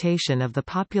adaptation of the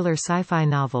popular sci-fi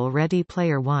novel Ready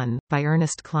Player One, by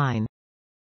Ernest Cline.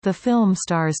 The film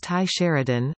stars Ty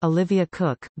Sheridan, Olivia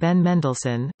Cooke, Ben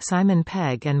Mendelsohn, Simon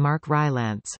Pegg and Mark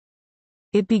Rylance.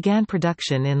 It began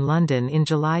production in London in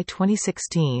July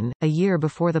 2016, a year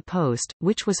before The Post,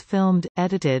 which was filmed,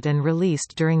 edited and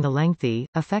released during the lengthy,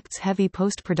 effects-heavy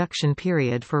post-production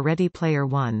period for Ready Player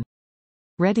One.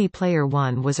 Ready Player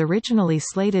One was originally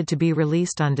slated to be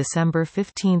released on December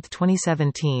 15,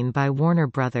 2017 by Warner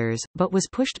Bros., but was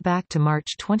pushed back to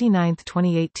March 29,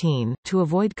 2018, to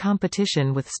avoid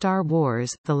competition with Star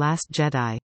Wars: The Last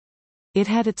Jedi. It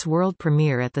had its world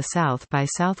premiere at the South by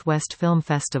Southwest Film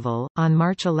Festival. On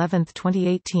March 11,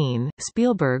 2018,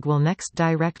 Spielberg will next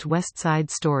direct West Side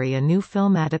Story, a new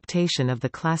film adaptation of the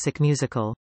classic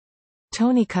musical.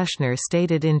 Tony Kushner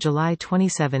stated in July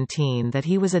 2017 that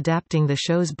he was adapting the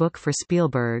show's book for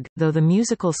Spielberg, though the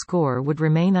musical score would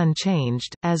remain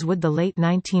unchanged, as would the late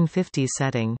 1950s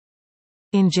setting.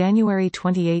 In January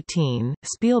 2018,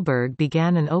 Spielberg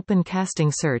began an open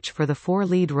casting search for the 4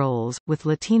 lead roles, with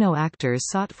Latino actors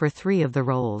sought for 3 of the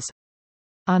roles.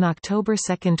 On October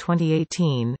 2,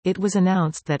 2018, it was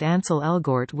announced that Ansel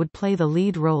Elgort would play the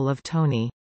lead role of Tony.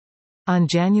 On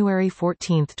January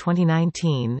 14,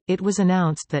 2019, it was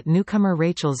announced that newcomer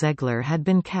Rachel Zegler had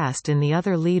been cast in the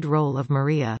other lead role of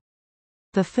Maria.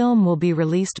 The film will be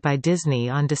released by Disney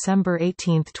on December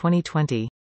 18, 2020.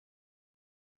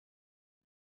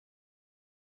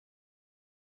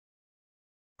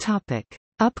 Topic: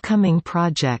 Upcoming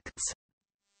projects.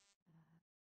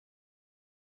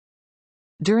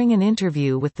 During an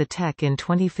interview with The Tech in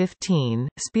 2015,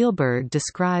 Spielberg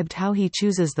described how he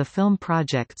chooses the film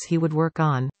projects he would work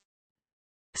on.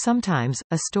 Sometimes,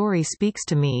 a story speaks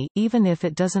to me, even if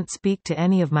it doesn't speak to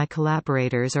any of my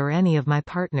collaborators or any of my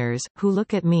partners, who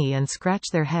look at me and scratch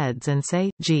their heads and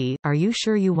say, "Gee, are you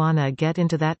sure you wanna get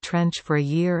into that trench for a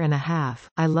year and a half?"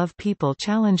 I love people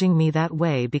challenging me that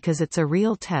way because it's a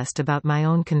real test about my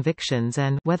own convictions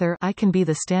and whether I can be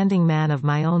the standing man of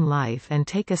my own life and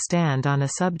take a stand on a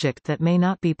subject that may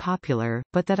not be popular,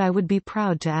 but that I would be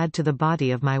proud to add to the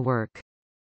body of my work.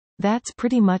 That's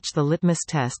pretty much the litmus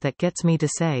test that gets me to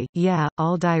say, yeah,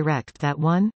 I'll direct that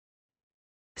one.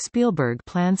 Spielberg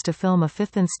plans to film a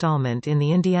 5th installment in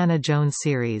the Indiana Jones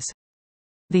series.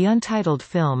 The untitled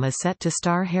film is set to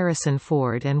star Harrison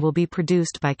Ford and will be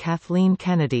produced by Kathleen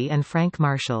Kennedy and Frank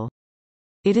Marshall.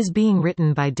 It is being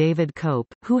written by David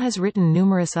Koepp, who has written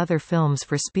numerous other films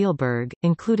for Spielberg,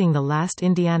 including the last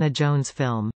Indiana Jones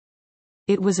film.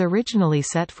 It was originally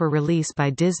set for release by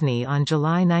Disney on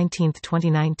July 19,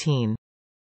 2019.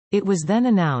 It was then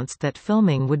announced that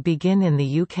filming would begin in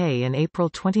the UK in April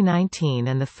 2019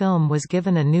 and the film was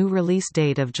given a new release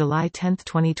date of July 10,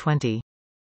 2020.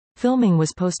 Filming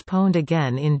was postponed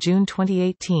again in June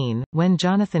 2018, when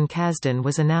Jonathan Kasdan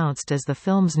was announced as the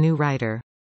film's new writer.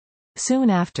 Soon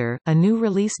after, a new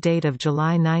release date of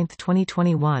July 9,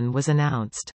 2021 was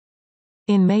announced.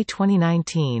 In May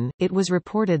 2019, it was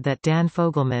reported that Dan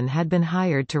Fogelman had been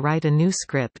hired to write a new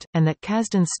script, and that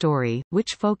Kasdan's story,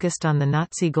 which focused on the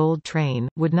Nazi gold train,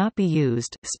 would not be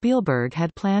used. Spielberg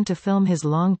had planned to film his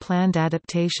long-planned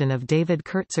adaptation of David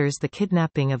Kurtzer's The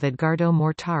Kidnapping of Edgardo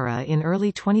Mortara in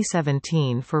early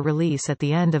 2017 for release at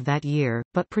the end of that year,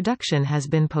 but production has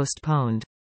been postponed.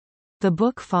 The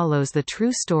book follows the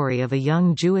true story of a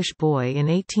young Jewish boy in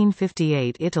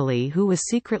 1858 Italy who was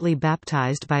secretly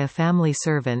baptized by a family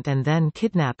servant and then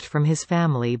kidnapped from his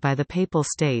family by the Papal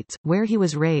States, where he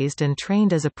was raised and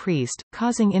trained as a priest,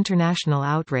 causing international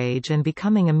outrage and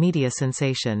becoming a media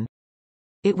sensation.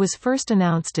 It was first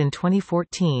announced in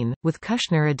 2014, with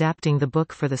Kushner adapting the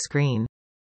book for the screen.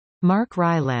 Mark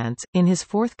Rylance, in his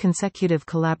 4th consecutive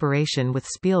collaboration with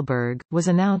Spielberg, was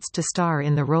announced to star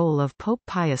in the role of Pope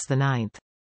Pius IX.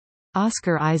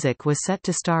 Oscar Isaac was set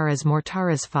to star as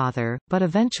Mortara's father, but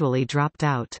eventually dropped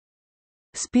out.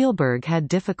 Spielberg had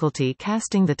difficulty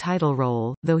casting the title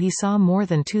role, though he saw more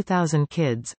than 2,000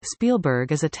 kids.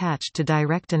 Spielberg is attached to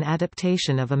direct an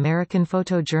adaptation of American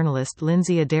photojournalist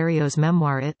Lindsay Adario's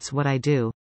memoir It's What I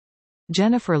Do.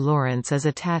 Jennifer Lawrence is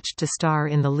attached to star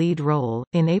in the lead role.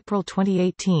 In April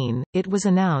 2018, it was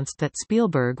announced that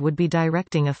Spielberg would be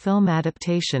directing a film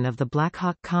adaptation of the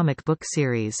Blackhawk comic book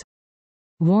series.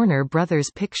 Warner Brothers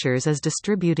Pictures is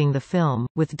distributing the film,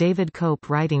 with David Koepp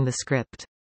writing the script.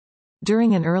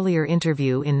 During an earlier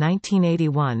interview in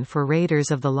 1981 for Raiders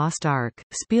of the Lost Ark,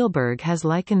 Spielberg has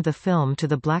likened the film to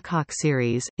the Blackhawk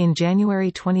series. In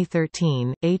January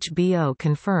 2013, HBO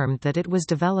confirmed that it was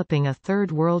developing a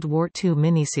third World War II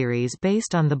miniseries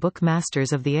based on the book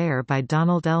Masters of the Air by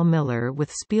Donald L. Miller,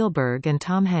 with Spielberg and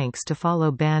Tom Hanks to follow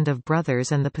Band of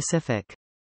Brothers and the Pacific.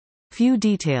 Few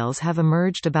details have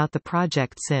emerged about the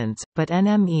project since, but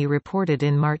NME reported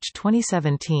in March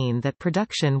 2017 that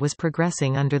production was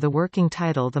progressing under the working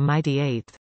title The Mighty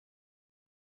Eighth.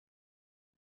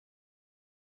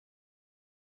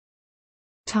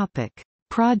 Topic: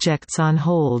 Projects on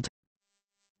hold.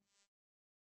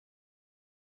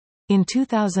 In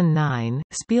 2009,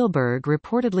 Spielberg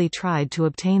reportedly tried to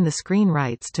obtain the screen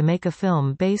rights to make a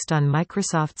film based on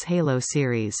Microsoft's Halo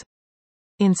series.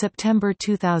 In September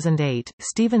 2008,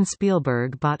 Steven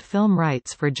Spielberg bought film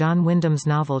rights for John Wyndham's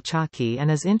novel Chalky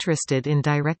and is interested in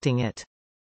directing it.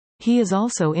 He is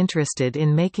also interested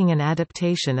in making an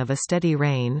adaptation of A Steady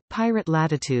Rain, Pirate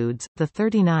Latitudes, The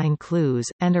 39 Clues,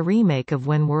 and a remake of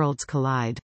When Worlds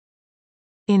Collide.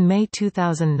 In May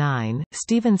 2009,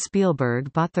 Steven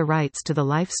Spielberg bought the rights to the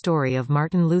life story of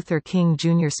Martin Luther King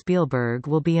Jr. Spielberg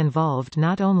will be involved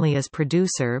not only as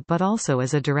producer but also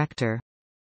as a director.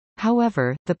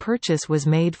 However, the purchase was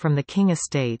made from the King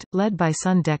estate, led by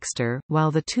son Dexter, while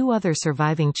the two other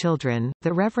surviving children,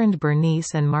 the Reverend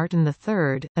Bernice and Martin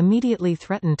III, immediately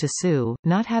threatened to sue,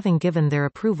 not having given their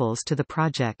approvals to the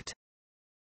project.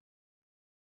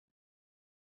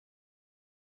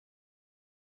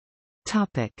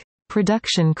 Topic: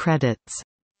 Production credits.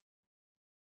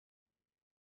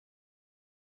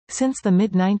 Since the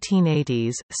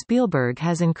mid-1980s, Spielberg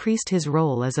has increased his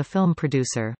role as a film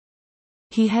producer.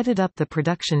 He headed up the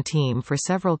production team for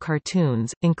several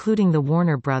cartoons, including the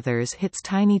Warner Brothers hits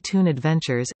Tiny Toon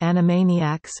Adventures,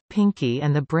 Animaniacs, Pinky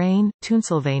and the Brain,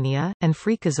 Toonsylvania, and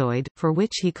Freakazoid, for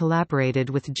which he collaborated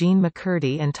with Gene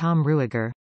McCurdy and Tom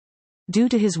Ruegger. Due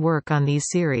to his work on these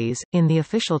series, in the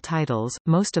official titles,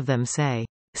 most of them say,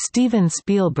 "Steven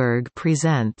Spielberg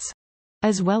Presents,"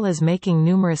 as well as making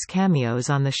numerous cameos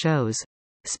on the shows.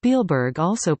 Spielberg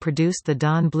also produced the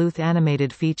Don Bluth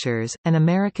animated features, An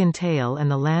American Tail and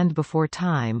The Land Before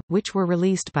Time, which were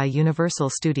released by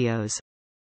Universal Studios.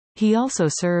 He also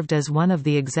served as one of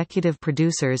the executive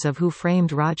producers of Who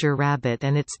Framed Roger Rabbit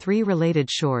and its three related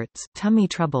shorts, Tummy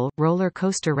Trouble, Roller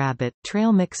Coaster Rabbit,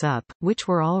 Trail Mix-Up, which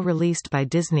were all released by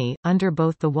Disney, under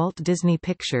both the Walt Disney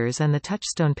Pictures and the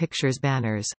Touchstone Pictures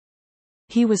banners.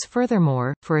 He was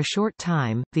furthermore, for a short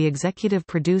time, the executive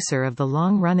producer of the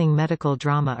long-running medical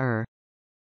drama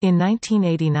In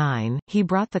 1989, he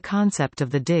brought the concept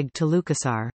of the dig to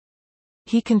LucasArts.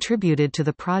 He contributed to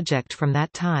the project from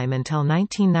that time until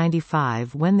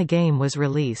 1995 when the game was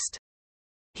released.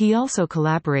 He also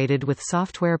collaborated with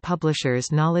software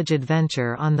publishers Knowledge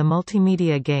Adventure on the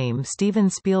multimedia game Steven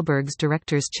Spielberg's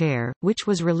Director's Chair, which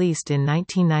was released in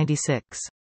 1996.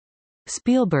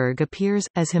 Spielberg appears,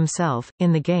 as himself,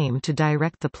 in the game to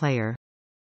direct the player.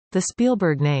 The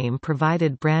Spielberg name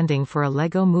provided branding for a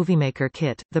Lego Movie Maker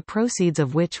kit, the proceeds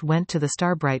of which went to the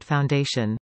Starbright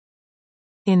Foundation.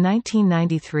 In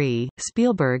 1993,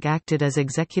 Spielberg acted as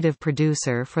executive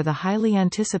producer for the highly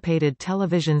anticipated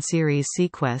television series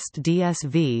Sequest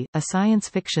DSV, a science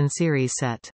fiction series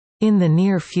set in the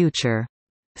near future,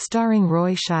 starring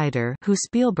Roy Scheider, who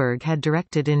Spielberg had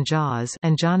directed in Jaws,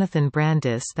 and Jonathan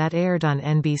Brandis, that aired on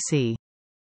NBC.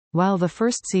 While the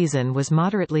first season was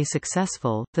moderately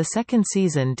successful, the second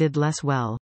season did less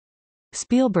well.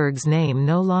 Spielberg's name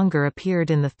no longer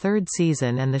appeared in the third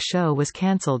season and the show was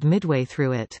cancelled midway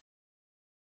through it.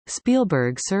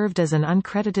 Spielberg served as an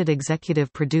uncredited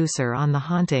executive producer on The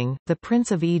Haunting, The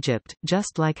Prince of Egypt,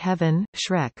 Just Like Heaven,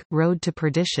 Shrek, Road to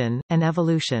Perdition, and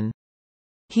Evolution.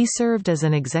 He served as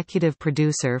an executive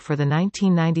producer for the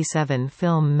 1997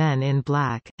 film Men in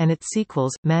Black, and its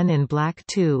sequels, Men in Black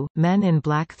 2, Men in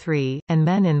Black 3, and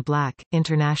Men in Black,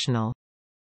 International.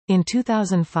 In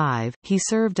 2005, he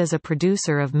served as a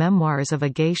producer of Memoirs of a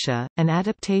Geisha, an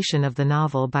adaptation of the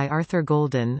novel by Arthur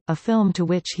Golden, a film to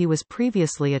which he was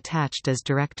previously attached as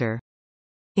director.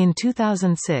 In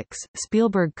 2006,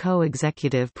 Spielberg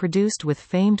co-executive produced with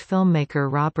famed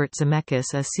filmmaker Robert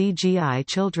Zemeckis a CGI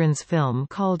children's film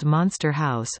called Monster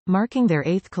House, marking their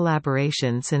eighth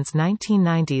collaboration since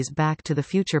 1990's Back to the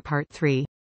Future Part 3.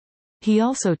 He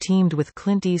also teamed with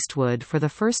Clint Eastwood for the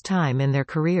first time in their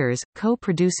careers,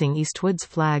 co-producing Eastwood's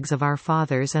Flags of Our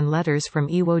Fathers and Letters from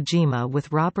Iwo Jima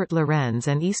with Robert Lorenz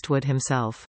and Eastwood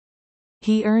himself.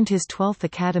 He earned his 12th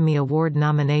Academy Award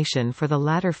nomination for the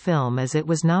latter film as it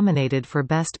was nominated for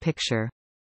Best Picture.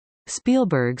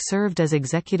 Spielberg served as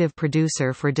executive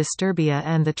producer for Disturbia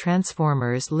and the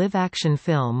Transformers live-action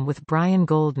film with Brian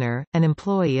Goldner, an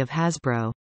employee of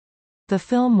Hasbro. The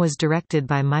film was directed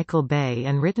by Michael Bay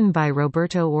and written by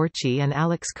Roberto Orci and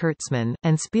Alex Kurtzman,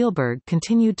 and Spielberg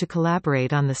continued to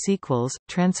collaborate on the sequels,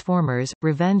 Transformers,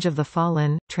 Revenge of the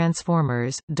Fallen,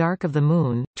 Transformers, Dark of the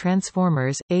Moon,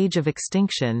 Transformers, Age of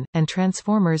Extinction, and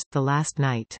Transformers, The Last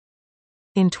Night.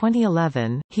 In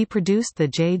 2011, he produced the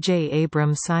J.J.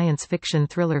 Abrams science fiction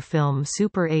thriller film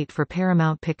Super 8 for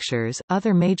Paramount Pictures.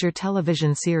 Other major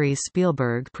television series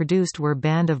Spielberg produced were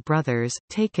Band of Brothers,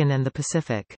 Taken and The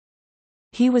Pacific.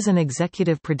 He was an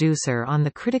executive producer on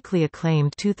the critically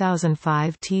acclaimed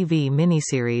 2005 TV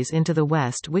miniseries Into the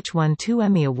West, which won 2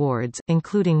 Emmy Awards,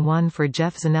 including one for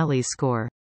Jeff Zanelli's score.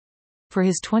 For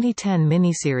his 2010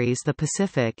 miniseries The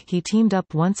Pacific, he teamed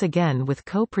up once again with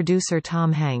co-producer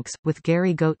Tom Hanks, with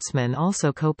Gary Goetzman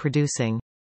also co-producing.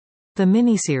 The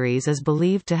miniseries is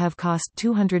believed to have cost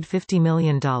 $250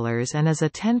 million and is a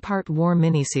 10-part war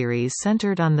miniseries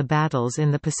centered on the battles in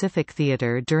the Pacific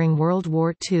Theater during World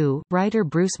War II. Writer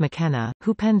Bruce McKenna,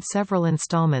 who penned several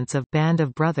installments of Band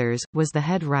of Brothers, was the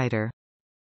head writer.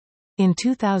 In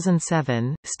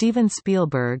 2007, Steven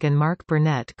Spielberg and Mark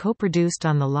Burnett co-produced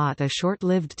On the Lot, a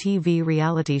short-lived TV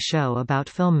reality show about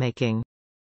filmmaking.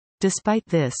 Despite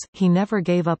this, he never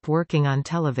gave up working on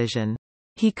television.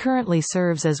 He currently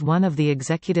serves as one of the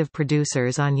executive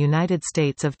producers on United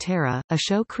States of Terra, a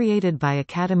show created by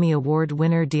Academy Award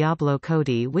winner Diablo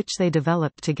Cody which they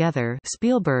developed together.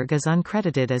 Spielberg is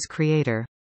uncredited as creator.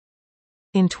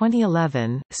 In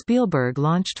 2011, Spielberg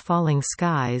launched Falling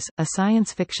Skies, a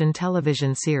science fiction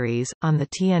television series, on the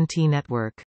TNT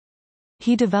network.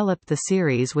 He developed the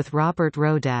series with Robert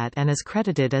Rodat and is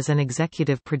credited as an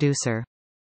executive producer.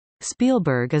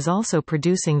 Spielberg is also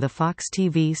producing the Fox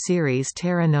TV series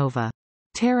Terra Nova.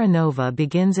 Terra Nova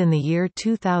begins in the year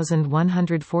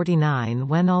 2149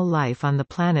 when all life on the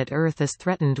planet Earth is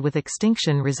threatened with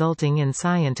extinction, resulting in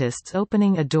scientists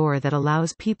opening a door that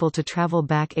allows people to travel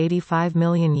back 85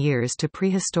 million years to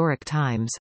prehistoric times.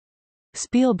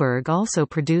 Spielberg also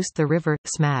produced The River,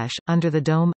 Smash, Under the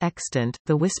Dome, Extant,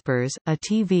 The Whispers, a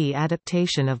TV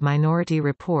adaptation of Minority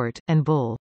Report, and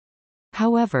Bull.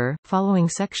 However, following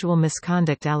sexual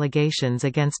misconduct allegations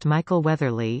against Michael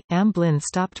Weatherly, Amblin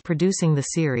stopped producing the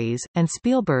series, and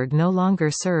Spielberg no longer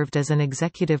served as an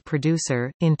executive producer.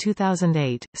 In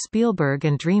 2008, Spielberg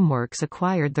and DreamWorks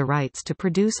acquired the rights to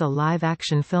produce a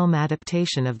live-action film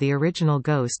adaptation of the original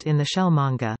Ghost in the Shell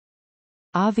manga.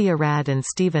 Avi Arad and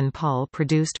Stephen Paul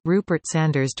produced, Rupert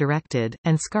Sanders directed,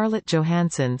 and Scarlett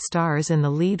Johansson stars in the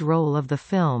lead role of the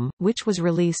film, which was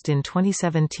released in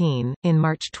 2017. In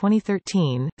March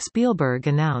 2013, Spielberg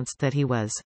announced that he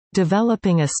was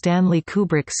developing a Stanley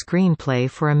Kubrick screenplay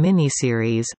for a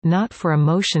miniseries, not for a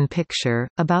motion picture,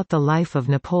 about the life of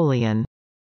Napoleon.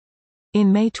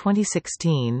 In May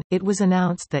 2016, it was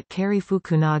announced that Cary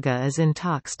Fukunaga is in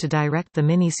talks to direct the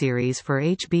miniseries for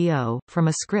HBO, from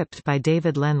a script by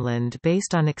David Lenland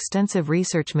based on extensive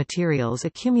research materials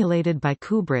accumulated by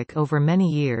Kubrick over many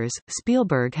years.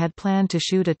 Spielberg had planned to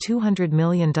shoot a $200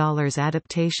 million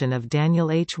adaptation of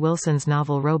Daniel H. Wilson's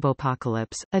novel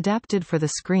Robopocalypse, adapted for the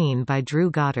screen by Drew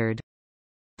Goddard.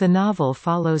 The novel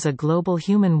follows a global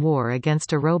human war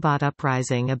against a robot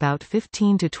uprising about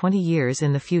 15 to 20 years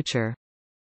in the future.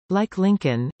 Like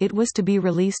Lincoln, it was to be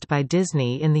released by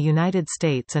Disney in the United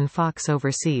States and Fox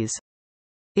overseas.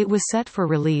 It was set for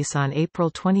release on April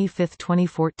 25,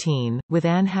 2014, with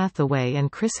Anne Hathaway and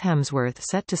Chris Hemsworth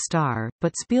set to star,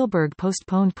 but Spielberg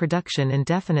postponed production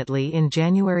indefinitely in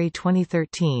January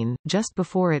 2013, just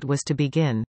before it was to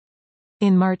begin.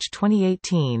 In March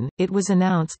 2018, it was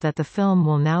announced that the film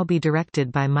will now be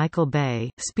directed by Michael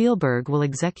Bay. Spielberg will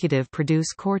executive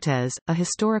produce Cortez, a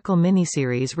historical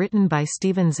miniseries written by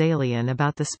Steven Zalian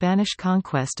about the Spanish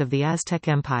conquest of the Aztec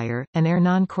Empire, and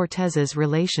Hernán Cortés's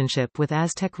relationship with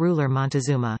Aztec ruler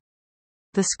Montezuma.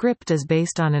 The script is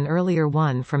based on an earlier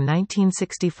one from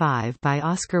 1965 by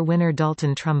Oscar winner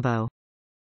Dalton Trumbo.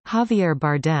 Javier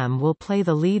Bardem will play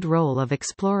the lead role of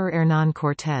explorer Hernán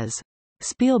Cortés.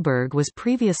 Spielberg was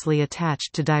previously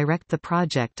attached to direct the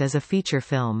project as a feature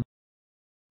film.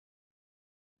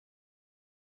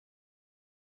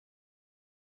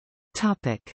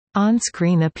 Topic: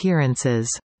 On-screen appearances.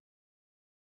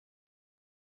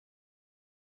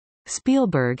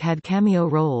 Spielberg had cameo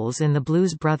roles in The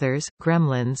Blues Brothers,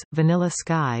 Gremlins, Vanilla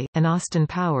Sky, and Austin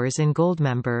Powers in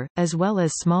Goldmember, as well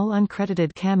as small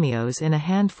uncredited cameos in a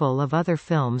handful of other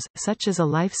films, such as a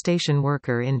life station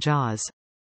worker in Jaws.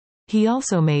 He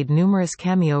also made numerous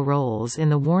cameo roles in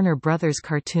the Warner Brothers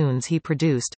cartoons he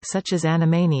produced, such as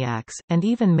Animaniacs, and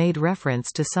even made reference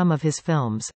to some of his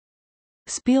films.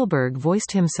 Spielberg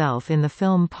voiced himself in the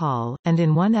film Paul, and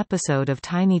in one episode of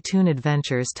Tiny Toon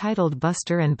Adventures titled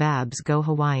Buster and Babs Go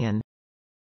Hawaiian.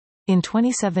 In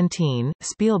 2017,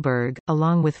 Spielberg,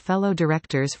 along with fellow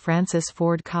directors Francis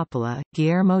Ford Coppola,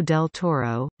 Guillermo del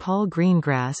Toro, Paul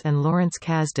Greengrass and Lawrence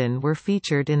Kasdan were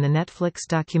featured in the Netflix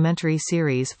documentary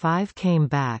series Five Came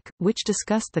Back, which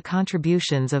discussed the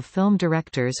contributions of film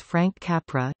directors Frank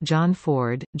Capra, John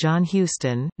Ford, John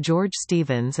Huston, George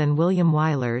Stevens and William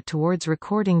Wyler towards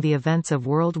recording the events of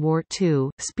World War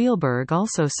II. Spielberg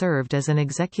also served as an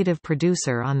executive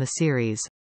producer on the series.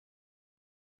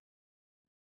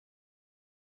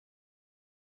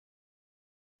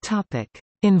 Topic: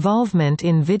 Involvement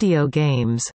in video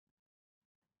games.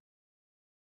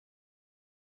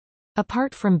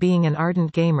 Apart from being an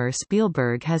ardent gamer,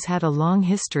 Spielberg has had a long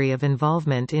history of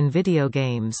involvement in video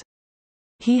games.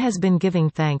 He has been giving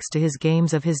thanks to his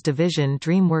games of his division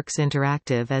DreamWorks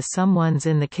Interactive as Someone's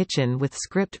in the Kitchen with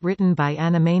script written by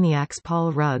Animaniacs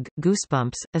Paul Rugg,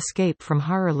 Goosebumps, Escape from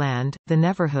Horrorland, The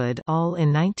Neverhood all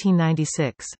in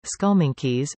 1996,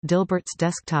 Skullmonkeys, Dilbert's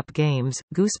Desktop Games,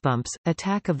 Goosebumps,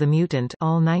 Attack of the Mutant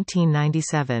all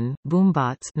 1997,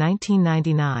 Boombots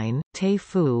 1999, Tay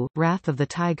Fu, Wrath of the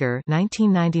Tiger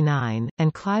 1999,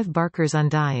 and Clive Barker's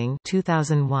Undying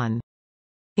 2001.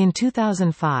 In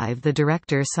 2005, the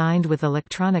director signed with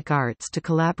Electronic Arts to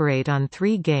collaborate on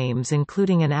 3 games,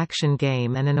 including an action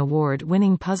game and an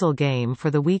award-winning puzzle game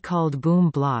for the Wii called Boom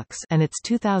Blocks and its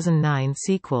 2009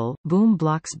 sequel, Boom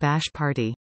Blocks Bash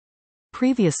Party.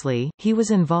 Previously, he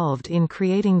was involved in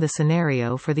creating the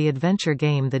scenario for the adventure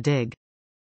game The Dig.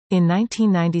 In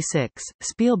 1996,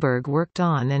 Spielberg worked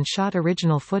on and shot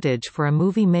original footage for a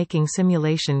movie-making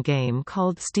simulation game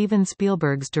called Steven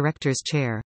Spielberg's Director's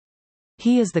Chair.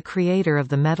 He is the creator of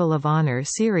the Medal of Honor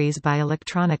series by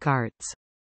Electronic Arts.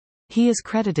 He is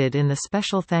credited in the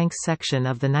special thanks section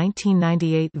of the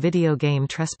 1998 video game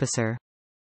Trespasser.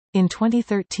 In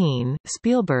 2013,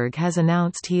 Spielberg has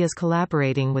announced he is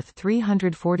collaborating with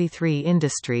 343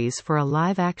 Industries for a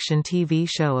live-action TV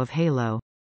show of Halo.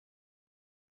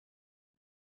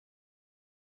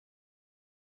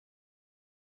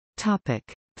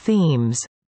 Topic: Themes.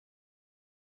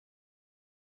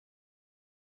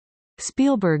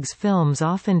 Spielberg's films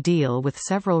often deal with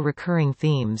several recurring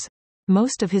themes.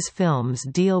 Most of his films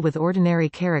deal with ordinary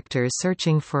characters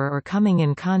searching for or coming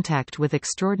in contact with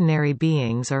extraordinary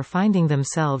beings or finding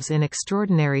themselves in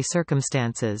extraordinary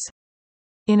circumstances.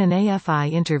 In an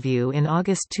AFI interview in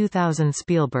August 2000,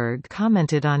 Spielberg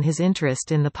commented on his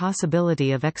interest in the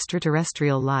possibility of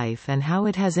extraterrestrial life and how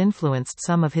it has influenced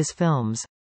some of his films.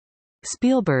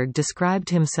 Spielberg described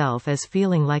himself as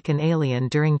feeling like an alien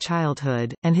during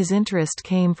childhood, and his interest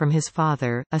came from his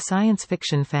father, a science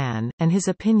fiction fan, and his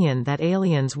opinion that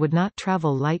aliens would not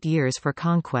travel light years for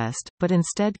conquest, but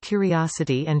instead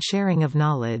curiosity and sharing of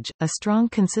knowledge. A strong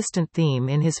consistent theme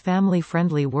in his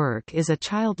family-friendly work is a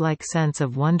childlike sense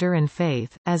of wonder and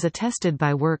faith, as attested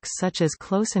by works such as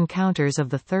Close Encounters of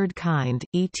the Third Kind,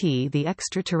 E.T. the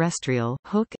Extraterrestrial,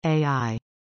 Hook, A.I.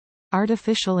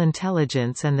 Artificial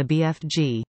Intelligence and the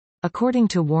BFG. According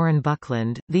to Warren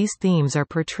Buckland, these themes are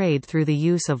portrayed through the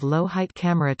use of low-height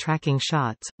camera tracking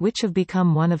shots, which have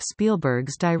become one of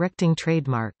Spielberg's directing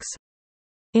trademarks.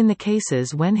 In the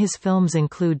cases when his films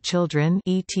include children,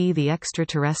 E.T. the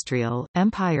Extraterrestrial,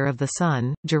 Empire of the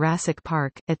Sun, Jurassic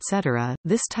Park, etc.,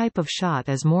 this type of shot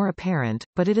is more apparent,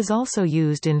 but it is also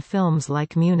used in films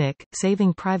like Munich,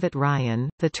 Saving Private Ryan,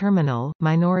 The Terminal,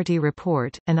 Minority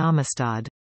Report, and Amistad.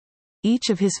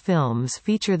 Each of his films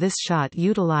feature this shot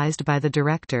utilized by the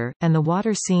director, and the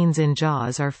water scenes in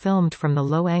Jaws are filmed from the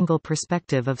low-angle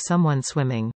perspective of someone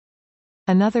swimming.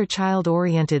 Another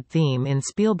child-oriented theme in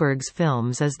Spielberg's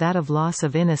films is that of loss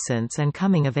of innocence and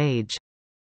coming of age.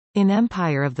 In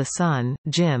Empire of the Sun,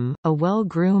 Jim, a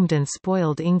well-groomed and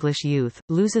spoiled English youth,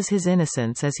 loses his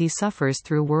innocence as he suffers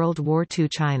through World War II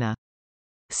China.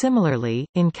 Similarly,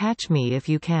 in Catch Me If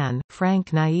You Can,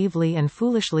 Frank naively and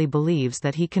foolishly believes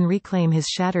that he can reclaim his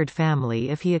shattered family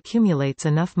if he accumulates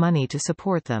enough money to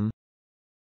support them.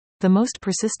 The most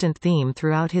persistent theme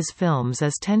throughout his films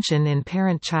is tension in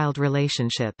parent-child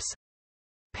relationships.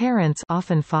 Parents,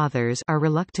 often fathers, are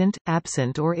reluctant,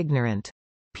 absent or ignorant.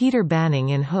 Peter Banning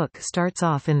in Hook starts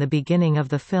off in the beginning of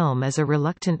the film as a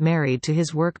reluctant married to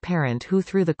his work parent who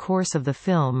through the course of the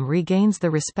film regains the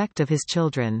respect of his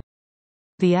children.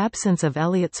 The absence of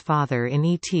Elliot's father in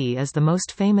E.T. is the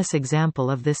most famous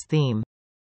example of this theme.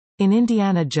 In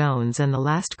Indiana Jones and the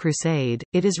Last Crusade,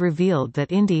 it is revealed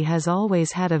that Indy has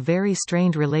always had a very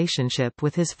strained relationship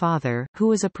with his father, who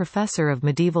was a professor of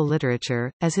medieval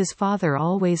literature, as his father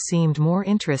always seemed more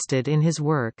interested in his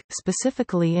work,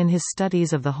 specifically in his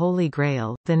studies of the Holy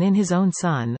Grail, than in his own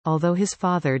son, although his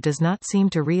father does not seem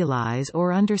to realize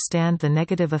or understand the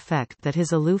negative effect that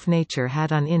his aloof nature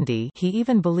had on Indy. He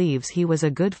even believes he was a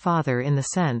good father in the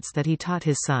sense that he taught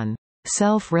his son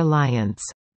self-reliance,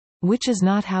 which is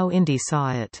not how Indy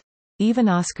saw it. Even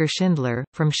Oskar Schindler,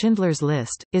 from Schindler's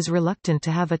List, is reluctant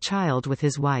to have a child with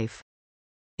his wife.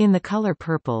 In The Color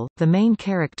Purple, the main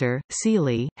character,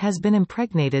 Celie, has been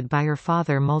impregnated by her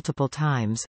father multiple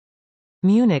times.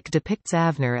 Munich depicts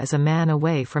Avner as a man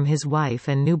away from his wife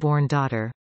and newborn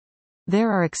daughter.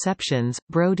 There are exceptions,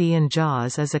 Brody in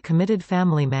Jaws as a committed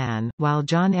family man, while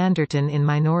John Anderton in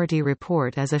Minority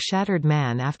Report as a shattered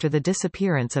man after the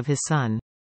disappearance of his son.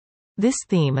 This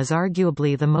theme is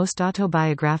arguably the most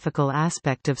autobiographical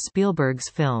aspect of Spielberg's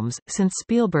films, since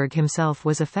Spielberg himself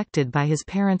was affected by his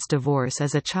parents' divorce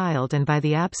as a child and by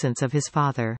the absence of his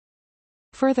father.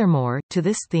 Furthermore, to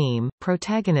this theme,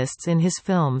 protagonists in his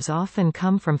films often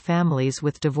come from families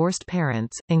with divorced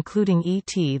parents, including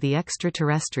E.T. the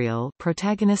Extraterrestrial.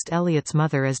 Protagonist Elliot's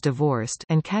mother is divorced,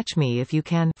 and Catch Me If You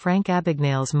Can, Frank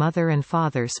Abagnale's mother and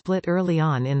father split early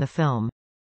on in the film.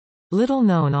 Little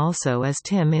known also as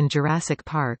Tim in Jurassic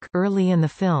Park. Early in the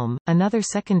film, another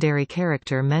secondary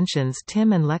character mentions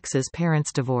Tim and Lex's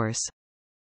parents' divorce.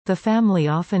 The family,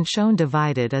 often shown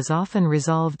divided, is often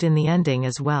resolved in the ending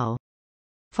as well.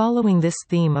 Following this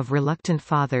theme of reluctant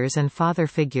fathers and father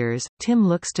figures, Tim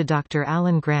looks to Dr.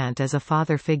 Alan Grant as a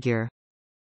father figure.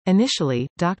 Initially,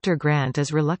 Dr. Grant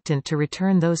is reluctant to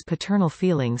return those paternal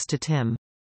feelings to Tim.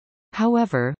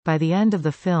 However, by the end of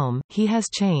the film, he has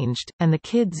changed, and the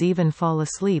kids even fall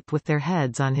asleep with their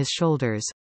heads on his shoulders.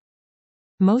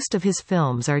 Most of his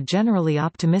films are generally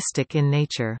optimistic in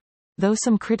nature. Though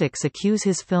some critics accuse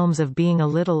his films of being a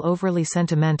little overly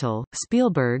sentimental,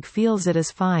 Spielberg feels it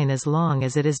is fine as long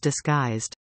as it is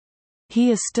disguised.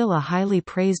 He is still a highly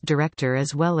praised director,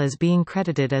 as well as being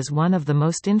credited as one of the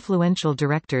most influential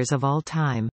directors of all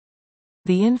time.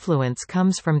 The influence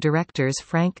comes from directors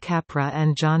Frank Capra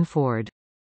and John Ford.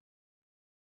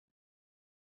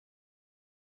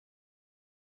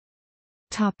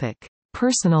 Topic: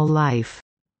 Personal life.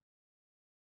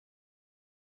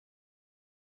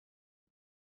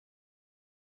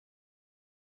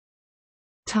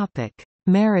 Topic: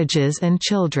 Marriages and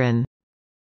children.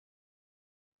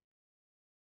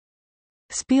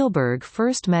 Spielberg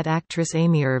first met actress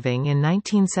Amy Irving in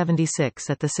 1976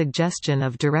 at the suggestion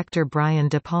of director Brian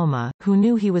De Palma, who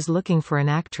knew he was looking for an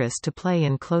actress to play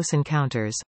in Close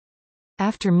Encounters.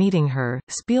 After meeting her,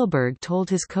 Spielberg told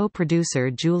his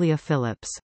co-producer Julia Phillips,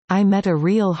 "I met a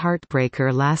real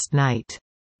heartbreaker last night."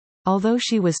 Although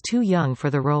she was too young for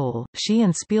the role, she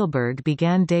and Spielberg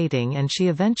began dating, and she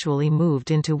eventually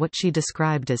moved into what she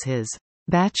described as his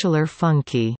bachelor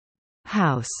funky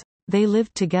house. They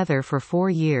lived together for 4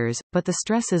 years, but the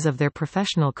stresses of their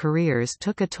professional careers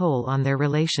took a toll on their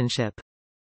relationship.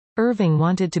 Irving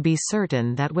wanted to be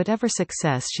certain that whatever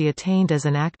success she attained as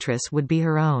an actress would be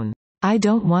her own. "I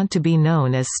don't want to be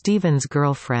known as Steven's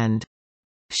girlfriend,"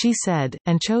 she said,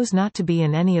 and chose not to be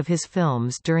in any of his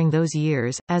films during those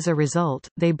years. As a result,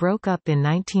 they broke up in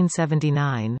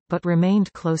 1979, but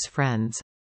remained close friends.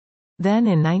 Then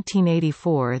in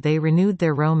 1984 they renewed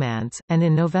their romance, and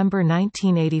in November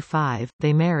 1985,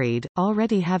 they married,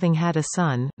 already having had a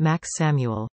son, Max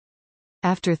Samuel.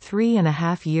 After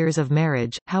 3.5 years of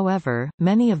marriage, however,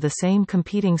 many of the same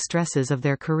competing stresses of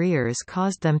their careers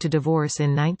caused them to divorce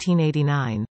in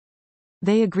 1989.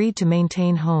 They agreed to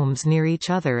maintain homes near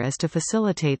each other as to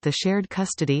facilitate the shared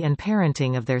custody and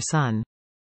parenting of their son.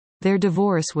 Their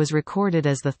divorce was recorded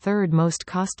as the third most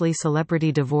costly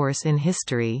celebrity divorce in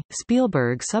history.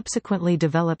 Spielberg subsequently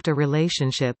developed a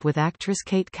relationship with actress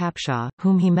Kate Capshaw,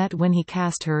 whom he met when he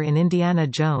cast her in Indiana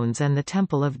Jones and the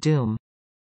Temple of Doom.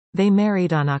 They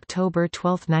married on October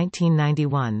 12,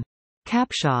 1991.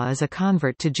 Capshaw is a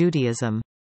convert to Judaism.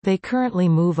 They currently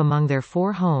move among their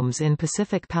 4 homes in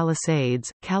Pacific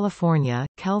Palisades, California,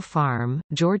 Kell Farm,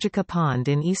 Georgica Pond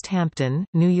in East Hampton,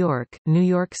 New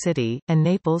York City, and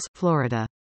Naples, Florida.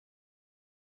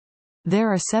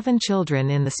 There are 7 children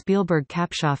in the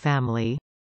Spielberg-Capshaw family.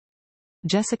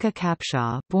 Jessica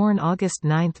Capshaw, born August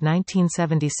 9,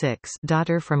 1976,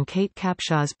 daughter from Kate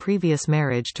Capshaw's previous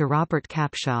marriage to Robert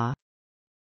Capshaw.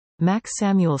 Max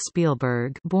Samuel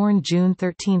Spielberg, born June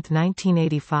 13,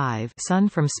 1985, son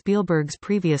from Spielberg's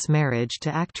previous marriage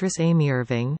to actress Amy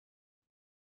Irving.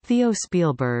 Theo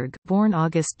Spielberg, born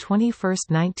August 21,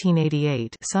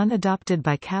 1988, son adopted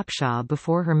by Capshaw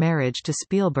before her marriage to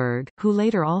Spielberg, who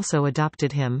later also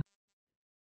adopted him.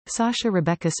 Sasha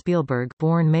Rebecca Spielberg,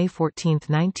 born May 14,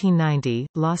 1990,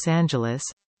 Los Angeles.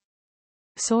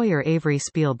 Sawyer Avery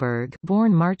Spielberg,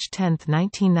 born March 10,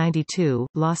 1992,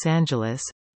 Los Angeles.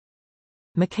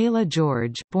 Michaela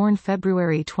George, born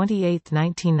February 28,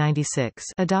 1996,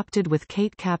 adopted with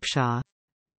Kate Capshaw.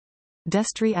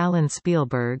 Destry Allen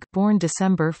Spielberg, born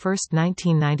December 1,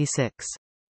 1996.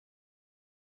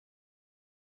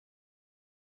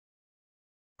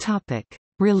 Topic: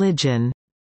 Religion.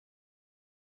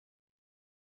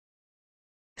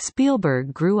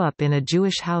 Spielberg grew up in a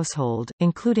Jewish household,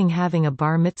 including having a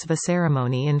bar mitzvah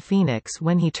ceremony in Phoenix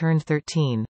when he turned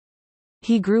 13.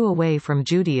 He grew away from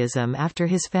Judaism after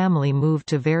his family moved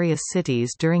to various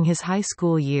cities during his high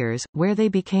school years, where they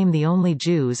became the only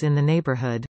Jews in the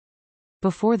neighborhood.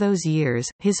 Before those years,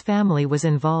 his family was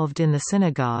involved in the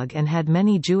synagogue and had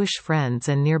many Jewish friends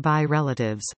and nearby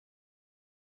relatives.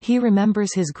 He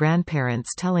remembers his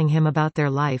grandparents telling him about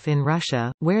their life in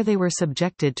Russia, where they were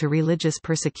subjected to religious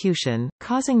persecution,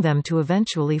 causing them to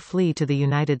eventually flee to the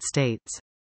United States.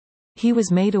 He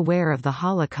was made aware of the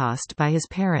Holocaust by his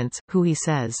parents, who he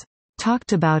says,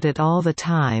 "talked about it all the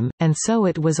time, and so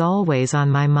it was always on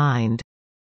my mind."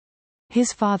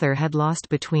 His father had lost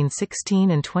between 16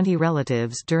 and 20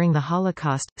 relatives during the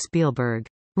Holocaust. Spielberg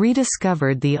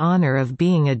rediscovered the honor of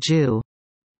being a Jew,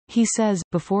 he says,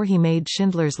 before he made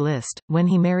Schindler's List, when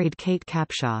he married Kate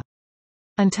Capshaw.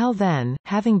 Until then,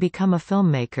 having become a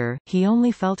filmmaker, he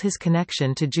only felt his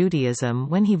connection to Judaism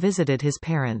when he visited his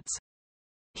parents.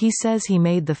 He says he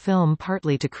made the film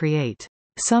partly to create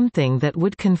something that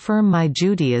would confirm my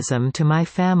Judaism to my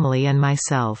family and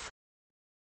myself.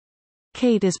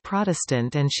 Kate is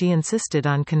Protestant and she insisted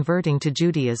on converting to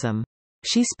Judaism.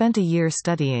 She spent a year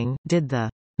studying, did the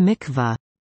mikvah,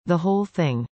 the whole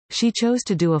thing. She chose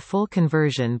to do a full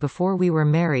conversion before we were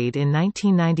married in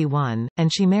 1991,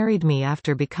 and she married me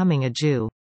after becoming a Jew.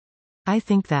 I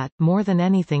think that, more than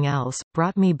anything else,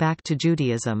 brought me back to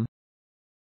Judaism.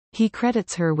 He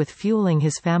credits her with fueling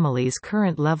his family's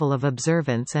current level of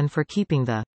observance and for keeping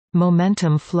the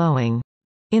momentum flowing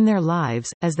in their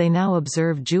lives, as they now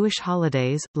observe Jewish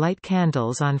holidays, light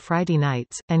candles on Friday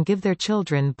nights, and give their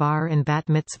children bar and bat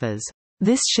mitzvahs.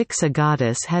 This shiksa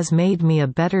goddess has made me a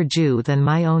better Jew than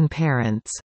my own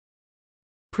parents.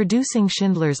 Producing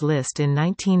Schindler's List in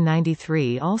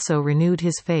 1993 also renewed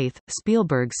his faith,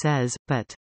 Spielberg says,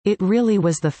 but it really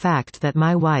was the fact that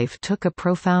my wife took a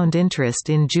profound interest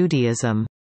in Judaism.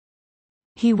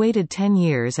 He waited 10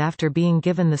 years after being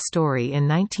given the story in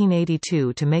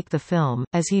 1982 to make the film,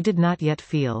 as he did not yet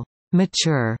feel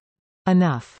mature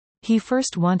enough. He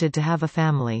first wanted to have a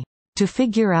family, to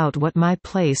figure out what my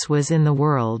place was in the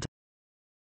world.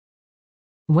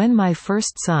 When my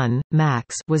first son,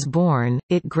 Max, was born,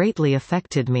 it greatly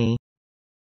affected me.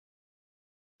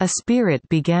 A spirit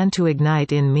began to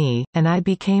ignite in me, and I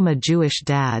became a Jewish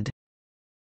dad.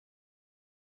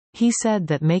 He said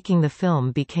that making the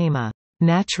film became a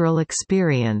natural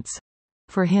experience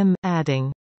for him,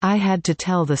 adding, I had to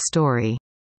tell the story.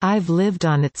 I've lived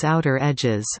on its outer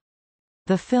edges.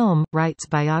 The film, writes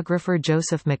biographer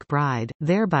Joseph McBride,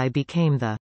 thereby became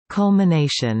the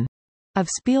culmination of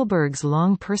Spielberg's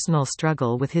long personal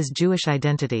struggle with his Jewish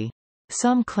identity.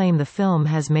 Some claim the film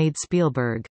has made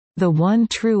Spielberg the one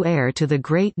true heir to the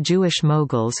great Jewish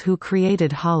moguls who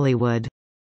created Hollywood,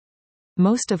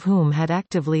 most of whom had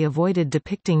actively avoided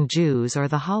depicting Jews or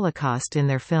the Holocaust in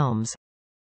their films.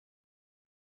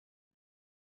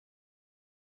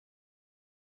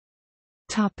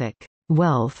 Topic: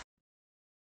 Wealth.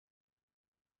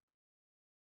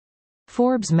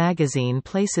 Forbes magazine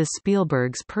places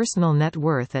Spielberg's personal net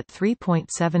worth at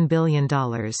 $3.7 billion.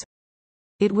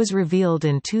 It was revealed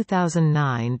in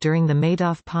 2009 during the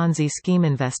Madoff Ponzi scheme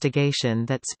investigation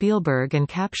that Spielberg and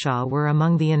Capshaw were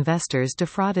among the investors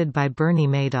defrauded by Bernie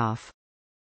Madoff.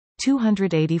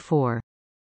 284.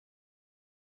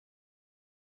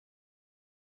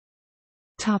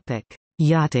 Topic: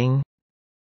 Yachting.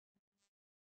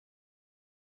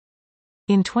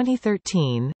 In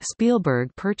 2013,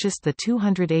 Spielberg purchased the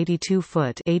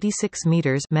 282-foot (86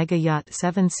 meters) mega yacht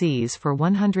Seven Seas for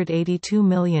 $182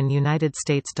 million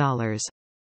US dollars.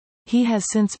 He has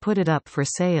since put it up for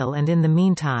sale and in the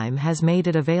meantime has made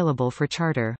it available for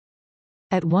charter.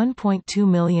 At $1.2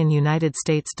 million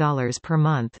US dollars per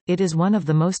month, it is one of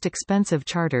the most expensive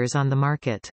charters on the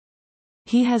market.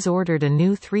 He has ordered a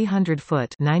new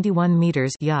 300-foot (91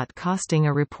 meters) yacht costing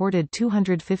a reported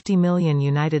 $250 million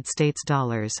US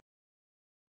dollars.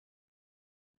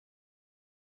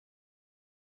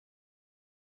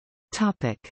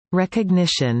 Topic: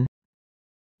 Recognition.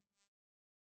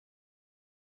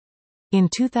 In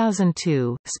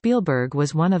 2002, Spielberg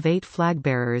was one of 8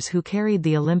 flagbearers who carried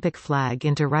the Olympic flag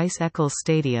into Rice-Eccles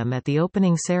Stadium at the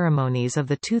opening ceremonies of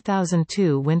the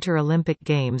 2002 Winter Olympic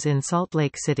Games in Salt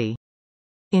Lake City.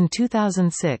 In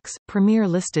 2006, Premiere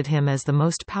listed him as the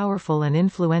most powerful and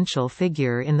influential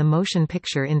figure in the motion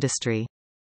picture industry.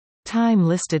 Time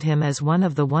listed him as one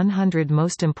of the 100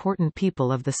 most important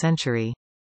people of the century.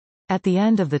 At the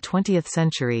end of the 20th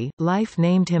century, Life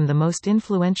named him the most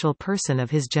influential person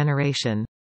of his generation.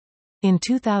 In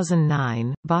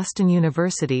 2009, Boston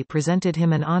University presented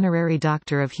him an honorary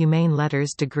Doctor of Humane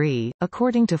Letters degree.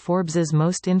 According to Forbes's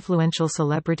Most Influential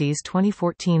Celebrities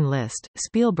 2014 list,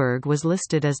 Spielberg was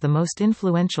listed as the most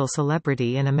influential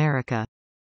celebrity in America.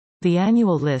 The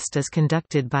annual list is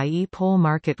conducted by e-poll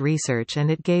market research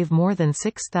and it gave more than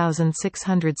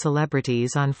 6,600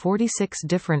 celebrities on 46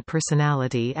 different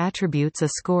personality attributes a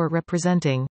score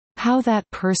representing how that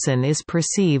person is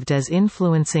perceived as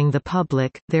influencing the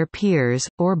public, their peers,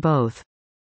 or both.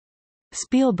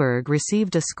 Spielberg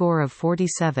received a score of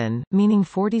 47, meaning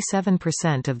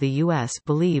 47% of the U.S.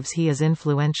 believes he is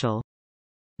influential.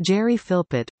 Jerry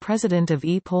Philpott, president of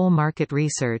e-poll market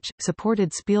research,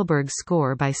 supported Spielberg's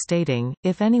score by stating,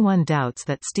 "If anyone doubts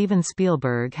that Steven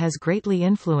Spielberg has greatly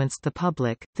influenced the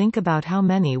public, think about how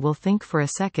many will think for a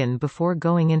second before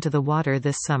going into the water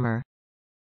this summer."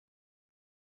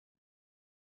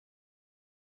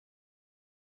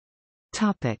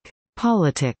 Topic: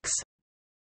 Politics.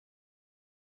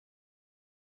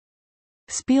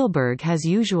 Spielberg has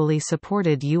usually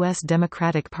supported U.S.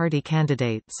 Democratic Party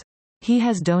candidates. He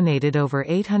has donated over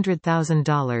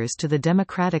 $800,000 to the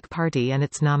Democratic Party and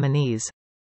its nominees.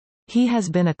 He has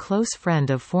been a close friend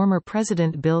of former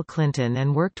President Bill Clinton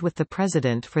and worked with the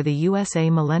president for the USA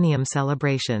Millennium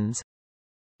celebrations.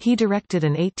 He directed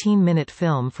an 18-minute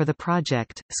film for the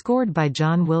project, scored by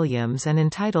John Williams and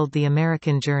entitled The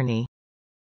American Journey.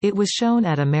 It was shown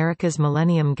at America's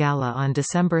Millennium Gala on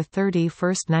December 31,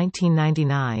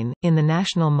 1999, in the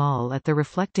National Mall at the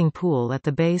Reflecting Pool at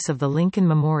the base of the Lincoln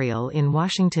Memorial in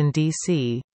Washington,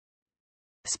 D.C.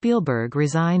 Spielberg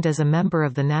resigned as a member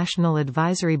of the National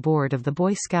Advisory Board of the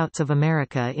Boy Scouts of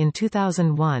America in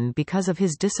 2001 because of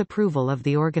his disapproval of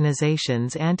the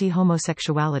organization's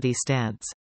anti-homosexuality stance.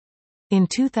 In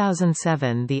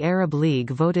 2007, the Arab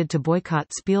League voted to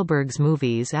boycott Spielberg's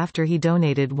movies after he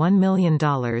donated $1 million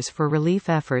for relief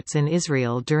efforts in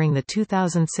Israel during the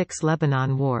 2006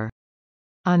 Lebanon War.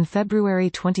 On February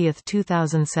 20,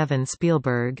 2007,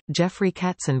 Spielberg, Jeffrey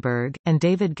Katzenberg, and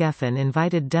David Geffen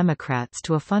invited Democrats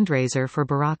to a fundraiser for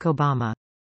Barack Obama.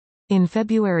 In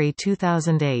February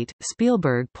 2008,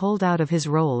 Spielberg pulled out of his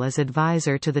role as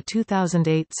advisor to the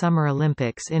 2008 Summer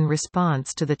Olympics in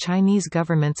response to the Chinese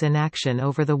government's inaction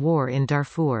over the war in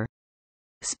Darfur.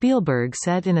 Spielberg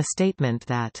said in a statement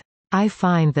that, "I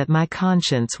find that my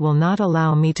conscience will not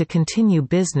allow me to continue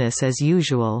business as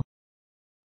usual."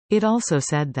 It also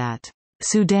said that,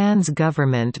 "Sudan's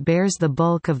government bears the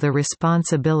bulk of the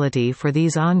responsibility for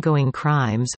these ongoing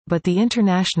crimes, but the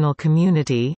international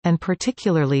community, and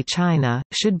particularly China,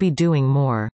 should be doing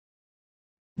more."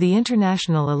 The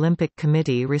International Olympic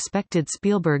Committee respected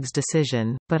Spielberg's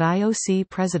decision, but IOC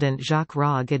President Jacques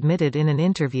Rogge admitted in an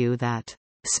interview that,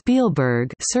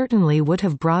 "Spielberg certainly would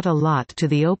have brought a lot to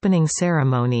the opening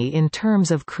ceremony in terms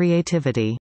of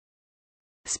creativity."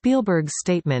 Spielberg's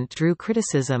statement drew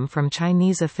criticism from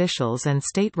Chinese officials and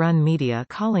state-run media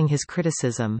calling his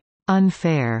criticism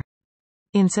unfair.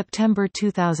 In September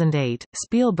 2008,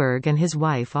 Spielberg and his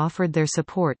wife offered their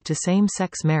support to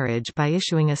same-sex marriage by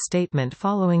issuing a statement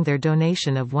following their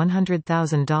donation of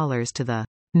 $100,000 to the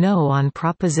No on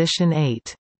Proposition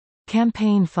 8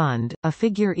 campaign fund, a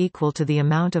figure equal to the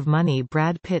amount of money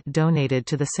Brad Pitt donated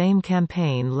to the same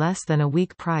campaign less than a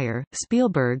week prior.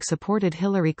 Spielberg supported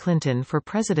Hillary Clinton for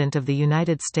President of the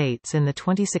United States in the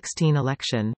 2016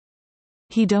 election.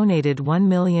 He donated $1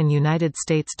 million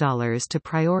to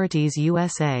Priorities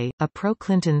USA, a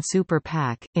pro-Clinton super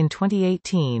PAC. In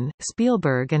 2018,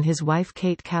 Spielberg and his wife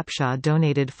Kate Capshaw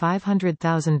donated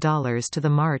 $500,000 to the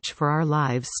March for Our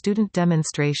Lives student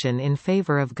demonstration in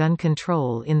favor of gun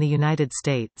control in the United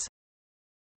States.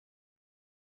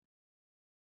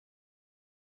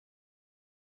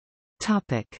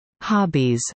 Topic: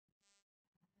 Hobbies.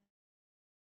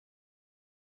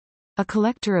 A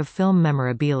collector of film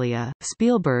memorabilia,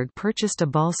 Spielberg purchased a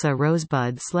balsa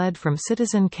rosebud sled from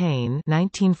Citizen Kane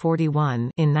 1941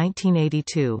 in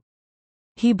 1982.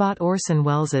 He bought Orson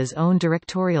Welles' own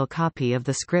directorial copy of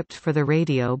the script for the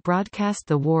radio broadcast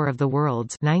The War of the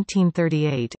Worlds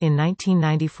 1938 in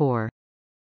 1994.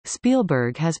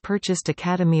 Spielberg has purchased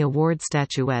Academy Award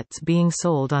statuettes being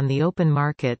sold on the open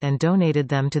market and donated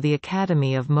them to the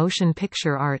Academy of Motion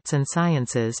Picture Arts and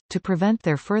Sciences, to prevent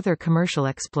their further commercial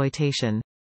exploitation.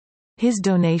 His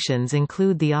donations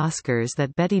include the Oscars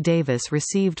that Bette Davis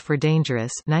received for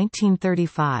Dangerous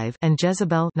 1935 and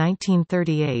Jezebel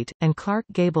 1938, and Clark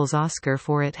Gable's Oscar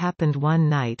for It Happened One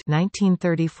Night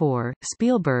 1934.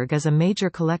 Spielberg is a major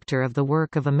collector of the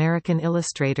work of American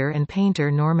illustrator and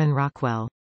painter Norman Rockwell.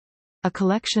 A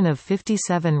collection of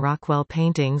 57 Rockwell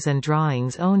paintings and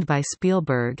drawings owned by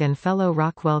Spielberg and fellow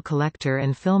Rockwell collector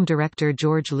and film director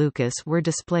George Lucas were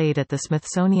displayed at the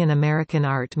Smithsonian American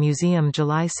Art Museum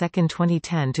July 2,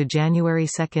 2010 to January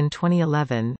 2,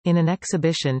 2011, in an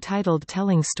exhibition titled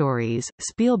Telling Stories.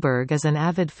 Spielberg is an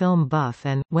avid film buff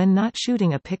and, when not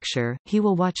shooting a picture, he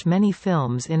will watch many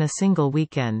films in a single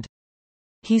weekend.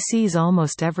 He sees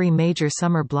almost every major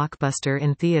summer blockbuster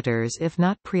in theaters if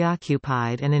not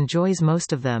preoccupied, and enjoys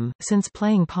most of them. Since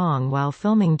playing Pong while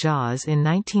filming Jaws in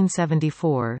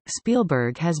 1974,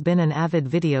 Spielberg has been an avid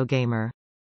video gamer.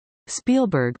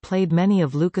 Spielberg played many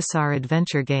of LucasArts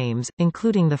adventure games,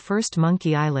 including the first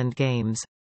Monkey Island games.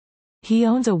 He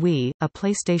owns a Wii, a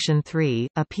PlayStation 3,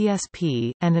 a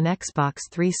PSP, and an Xbox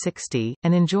 360,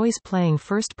 and enjoys playing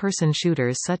first-person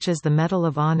shooters such as the Medal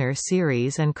of Honor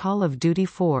series and Call of Duty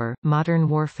 4: Modern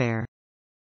Warfare.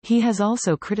 He has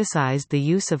also criticized the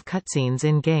use of cutscenes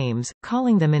in games,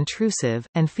 calling them intrusive,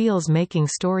 and feels making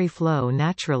story flow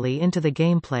naturally into the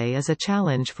gameplay is a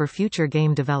challenge for future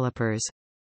game developers.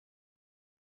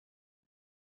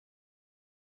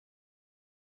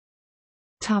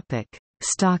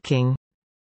 Stalking.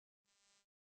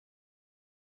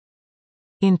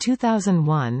 In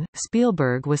 2001,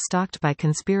 Spielberg was stalked by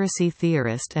conspiracy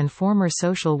theorist and former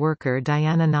social worker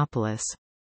Diana Knopoulos.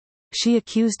 She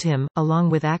accused him, along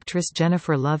with actress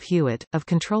Jennifer Love Hewitt, of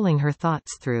controlling her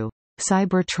thoughts through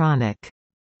cybertronic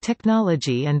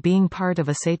technology and being part of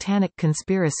a satanic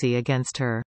conspiracy against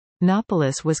her.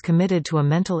 Knopoulos was committed to a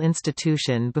mental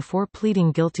institution before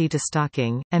pleading guilty to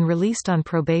stalking, and released on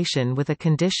probation with a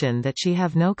condition that she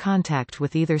have no contact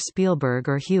with either Spielberg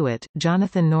or Hewitt.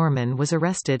 Jonathan Norman was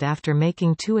arrested after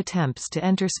making 2 attempts to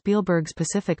enter Spielberg's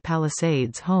Pacific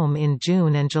Palisades home in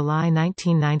June and July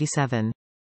 1997.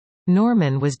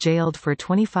 Norman was jailed for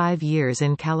 25 years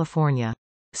in California.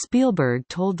 Spielberg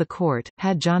told the court,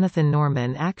 "Had Jonathan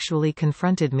Norman actually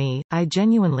confronted me, I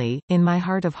genuinely, in my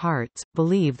heart of hearts,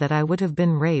 believe that I would have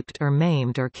been raped or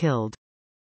maimed or killed."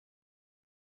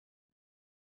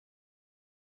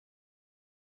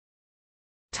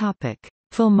 Topic: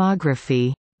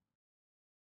 Filmography.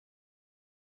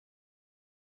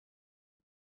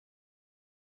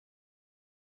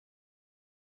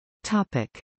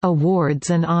 Topic: Awards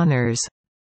and honors.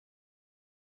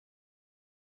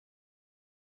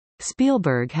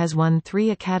 Spielberg has won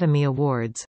 3 Academy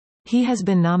Awards. He has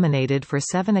been nominated for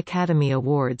 7 Academy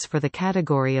Awards for the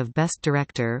category of Best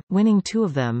Director, winning 2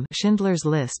 of them, Schindler's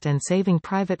List and Saving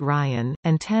Private Ryan,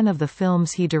 and 10 of the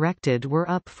films he directed were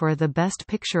up for the Best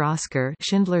Picture Oscar.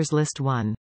 Schindler's List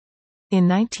won. In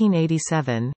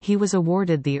 1987, he was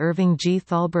awarded the Irving G.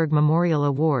 Thalberg Memorial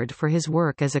Award for his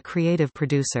work as a creative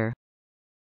producer.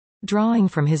 Drawing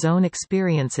from his own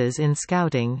experiences in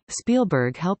scouting,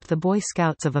 Spielberg helped the Boy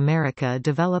Scouts of America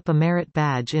develop a merit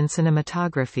badge in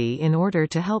cinematography in order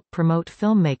to help promote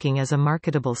filmmaking as a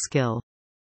marketable skill.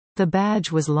 The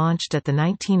badge was launched at the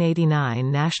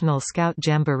 1989 National Scout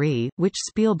Jamboree, which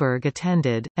Spielberg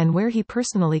attended, and where he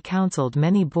personally counseled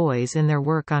many boys in their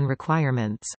work on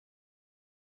requirements.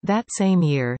 That same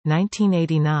year,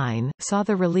 1989, saw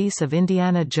the release of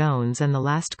Indiana Jones and the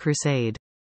Last Crusade.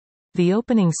 The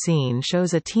opening scene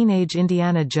shows a teenage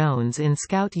Indiana Jones in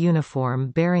scout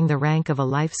uniform bearing the rank of a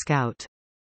Life Scout.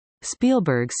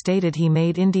 Spielberg stated he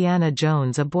made Indiana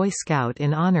Jones a Boy Scout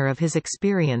in honor of his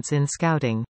experience in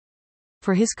scouting.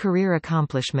 For his career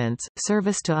accomplishments,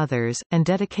 service to others, and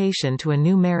dedication to a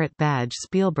new merit badge,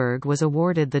 Spielberg was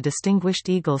awarded the Distinguished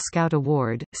Eagle Scout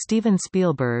Award. Steven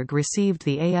Spielberg received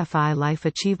the AFI Life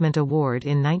Achievement Award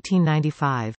in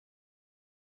 1995.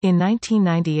 In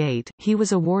 1998, he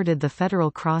was awarded the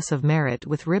Federal Cross of Merit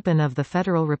with Ribbon of the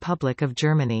Federal Republic of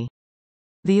Germany.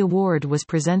 The award was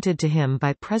presented to him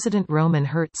by President Roman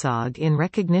Herzog in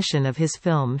recognition of his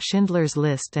film Schindler's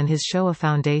List and his Shoah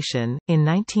Foundation. In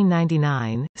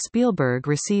 1999, Spielberg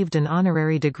received an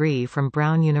honorary degree from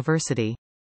Brown University.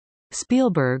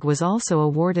 Spielberg was also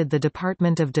awarded the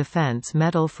Department of Defense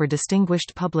Medal for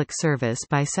Distinguished Public Service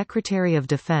by Secretary of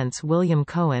Defense William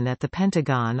Cohen at the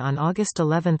Pentagon on August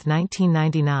 11,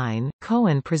 1999.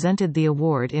 Cohen presented the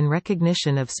award in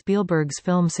recognition of Spielberg's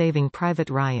film Saving Private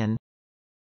Ryan.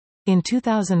 In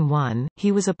 2001,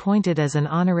 he was appointed as an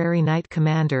honorary Knight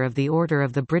Commander of the Order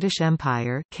of the British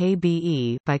Empire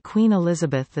 (KBE) by Queen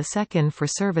Elizabeth II for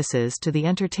services to the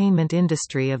entertainment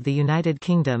industry of the United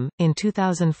Kingdom. In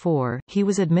 2004, he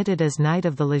was admitted as Knight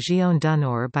of the Légion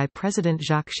d'honneur by President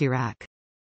Jacques Chirac.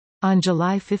 On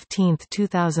July 15,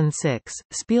 2006,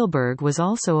 Spielberg was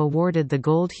also awarded the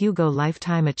Gold Hugo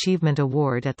Lifetime Achievement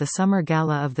Award at the Summer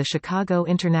Gala of the Chicago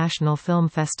International Film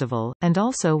Festival, and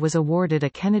also was awarded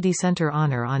a Kennedy Center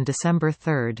honor on December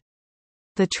 3.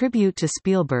 The tribute to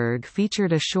Spielberg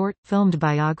featured a short, filmed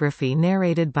biography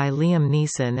narrated by Liam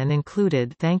Neeson and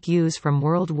included thank yous from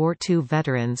World War II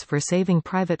veterans for Saving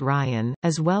Private Ryan,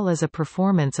 as well as a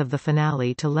performance of the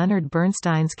finale to Leonard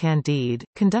Bernstein's Candide,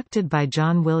 conducted by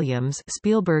John Williams,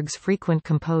 Spielberg's frequent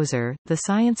composer. The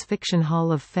Science Fiction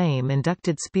Hall of Fame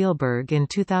inducted Spielberg in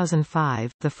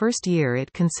 2005, the first year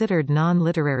it considered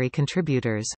non-literary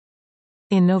contributors.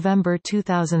 In November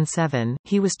 2007,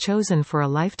 he was chosen for a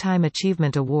Lifetime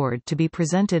Achievement Award to be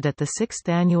presented at the 6th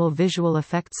Annual Visual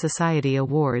Effects Society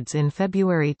Awards in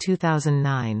February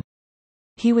 2009.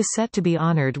 He was set to be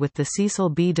honored with the Cecil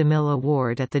B. DeMille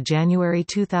Award at the January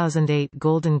 2008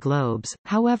 Golden Globes.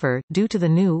 However, due to the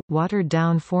new,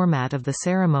 watered-down format of the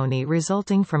ceremony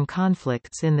resulting from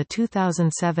conflicts in the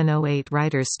 2007-08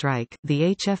 writers' strike,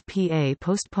 the HFPA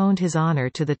postponed his honor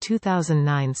to the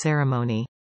 2009 ceremony.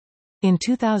 In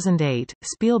 2008,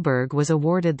 Spielberg was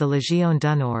awarded the Légion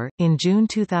d'honneur. In June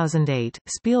 2008,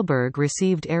 Spielberg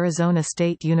received Arizona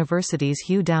State University's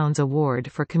Hugh Downs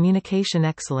Award for Communication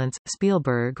Excellence.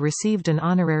 Spielberg received an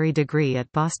honorary degree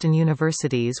at Boston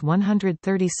University's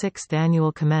 136th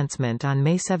annual commencement on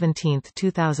May 17,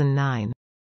 2009.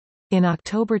 In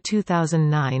October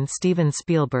 2009, Steven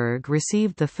Spielberg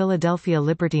received the Philadelphia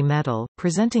Liberty Medal.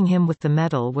 Presenting him with the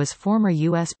medal was former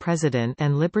U.S. President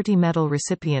and Liberty Medal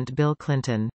recipient Bill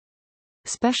Clinton.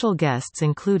 Special guests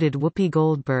included Whoopi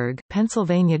Goldberg,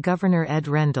 Pennsylvania Governor Ed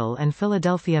Rendell, and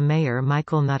Philadelphia Mayor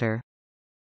Michael Nutter.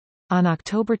 On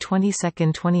October 22,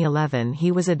 2011,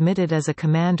 he was admitted as a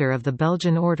commander of the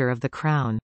Belgian Order of the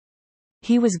Crown.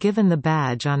 He was given the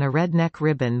badge on a red neck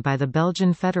ribbon by the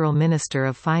Belgian Federal Minister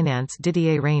of Finance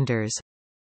Didier Reynders.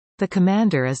 The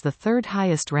commander is the third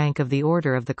highest rank of the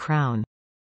Order of the Crown.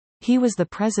 He was the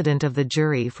president of the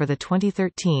jury for the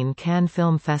 2013 Cannes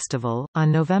Film Festival.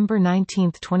 On November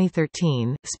 19,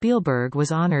 2013, Spielberg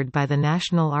was honored by the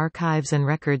National Archives and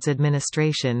Records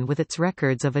Administration with its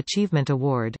Records of Achievement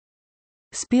Award.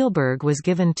 Spielberg was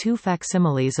given 2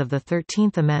 facsimiles of the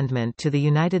 13th Amendment to the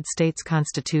United States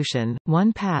Constitution,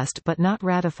 one passed but not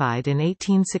ratified in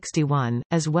 1861,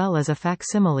 as well as a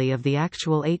facsimile of the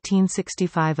actual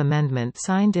 1865 amendment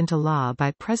signed into law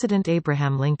by President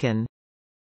Abraham Lincoln.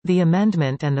 The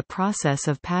amendment and the process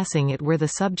of passing it were the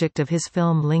subject of his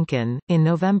film Lincoln. In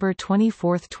November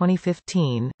 24,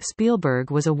 2015, Spielberg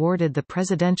was awarded the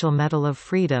Presidential Medal of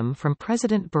Freedom from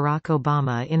President Barack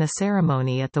Obama in a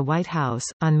ceremony at the White House.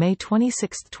 On May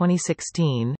 26,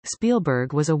 2016,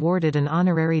 Spielberg was awarded an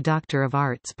honorary Doctor of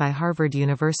Arts by Harvard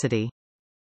University.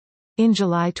 In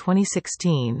July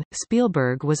 2016,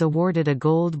 Spielberg was awarded a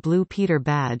Gold Blue Peter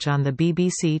badge on the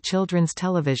BBC children's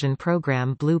television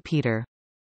program Blue Peter.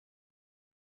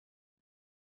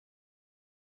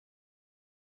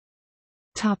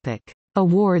 Topic: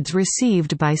 Awards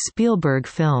received by Spielberg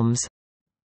films.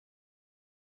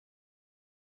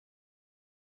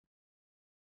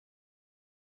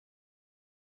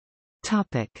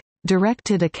 Topic: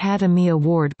 Directed Academy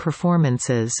Award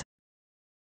performances.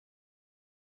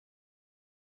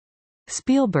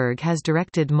 Spielberg has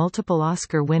directed multiple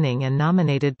Oscar-winning and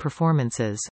nominated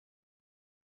performances.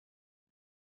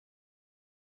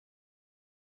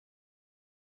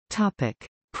 Topic: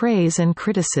 Praise and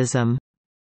criticism.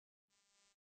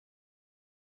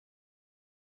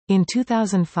 In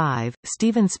 2005,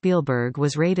 Steven Spielberg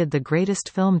was rated the greatest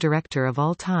film director of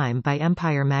all time by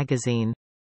Empire magazine.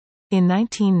 In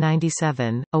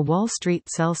 1997, a Wall Street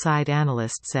sell-side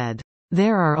analyst said,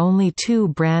 "There are only 2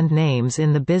 brand names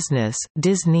in the business,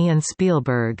 Disney and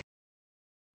Spielberg."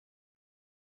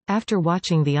 After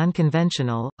watching the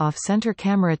unconventional, off-center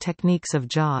camera techniques of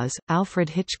Jaws, Alfred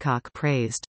Hitchcock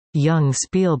praised young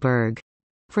Spielberg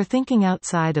for thinking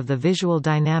outside of the visual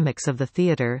dynamics of the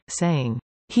theater, saying,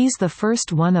 "He's the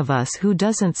first one of us who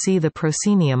doesn't see the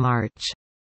proscenium arch."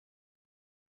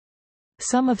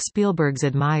 Some of Spielberg's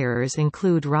admirers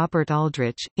include Robert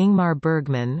Aldrich, Ingmar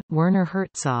Bergman, Werner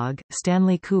Herzog,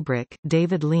 Stanley Kubrick,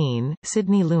 David Lean,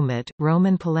 Sidney Lumet,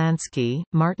 Roman Polanski,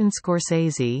 Martin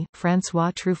Scorsese,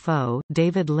 François Truffaut,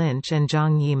 David Lynch and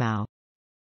Zhang Yimou.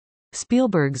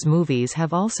 Spielberg's movies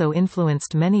have also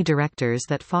influenced many directors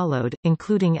that followed,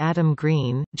 including Adam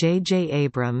Green, J.J.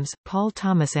 Abrams, Paul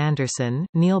Thomas Anderson,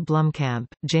 Neil Blomkamp,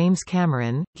 James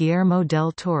Cameron, Guillermo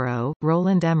del Toro,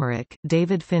 Roland Emmerich,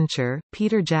 David Fincher,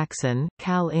 Peter Jackson,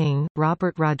 Cal Ing,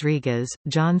 Robert Rodriguez,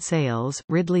 John Sayles,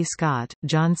 Ridley Scott,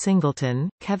 John Singleton,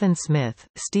 Kevin Smith,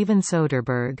 Steven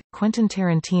Soderbergh, Quentin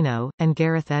Tarantino, and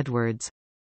Gareth Edwards.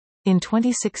 In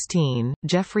 2016,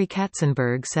 Jeffrey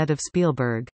Katzenberg said of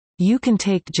Spielberg, "You can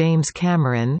take James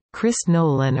Cameron, Chris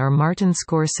Nolan or Martin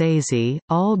Scorsese,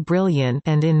 all brilliant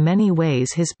and in many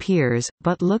ways his peers,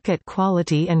 but look at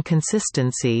quality and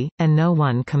consistency, and no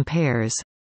one compares."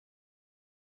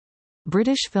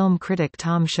 British film critic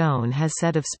Tom Shone has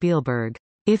said of Spielberg,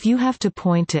 "If you have to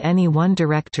point to any one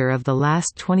director of the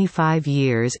last 25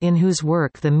 years in whose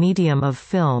work the medium of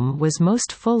film was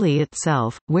most fully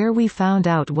itself, where we found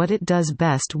out what it does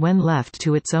best when left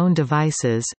to its own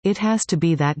devices, it has to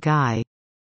be that guy."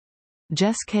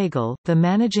 Jess Cagle, the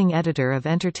managing editor of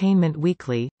Entertainment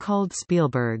Weekly, called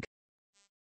Spielberg,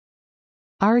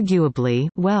 "Arguably,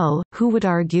 well, who would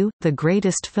argue, the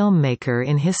greatest filmmaker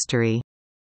in history."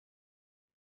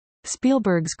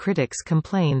 Spielberg's critics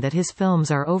complain that his films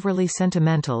are overly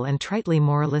sentimental and tritely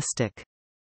moralistic.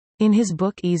 In his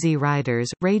book Easy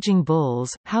Riders, Raging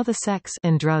Bulls, How the Sex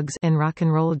and Drugs and Rock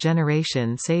and Roll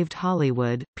Generation Saved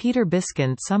Hollywood, Peter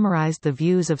Biskind summarized the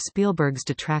views of Spielberg's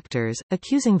detractors,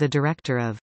 accusing the director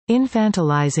of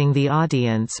infantilizing the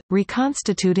audience,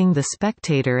 reconstituting the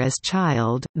spectator as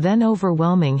child, then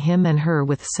overwhelming him and her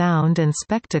with sound and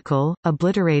spectacle,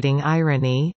 obliterating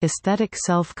irony, aesthetic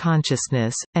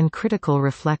self-consciousness, and critical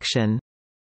reflection.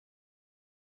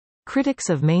 Critics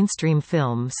of mainstream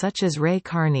film such as Ray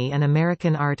Carney and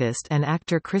American artist and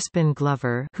actor Crispin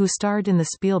Glover, who starred in the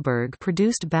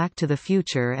Spielberg-produced Back to the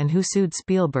Future and who sued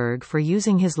Spielberg for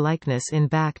using his likeness in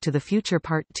Back to the Future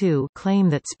Part 2,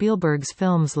 claim that Spielberg's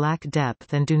films lack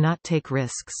depth and do not take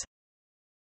risks.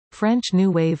 French New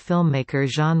Wave filmmaker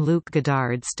Jean-Luc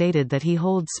Godard stated that he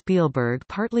holds Spielberg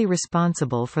partly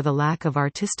responsible for the lack of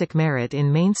artistic merit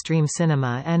in mainstream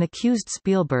cinema and accused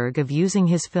Spielberg of using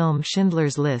his film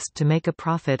Schindler's List to make a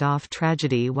profit off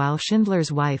tragedy while Schindler's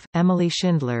wife, Emily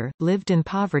Schindler, lived in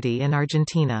poverty in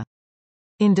Argentina.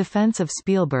 In defense of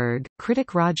Spielberg,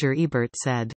 critic Roger Ebert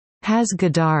said, "Has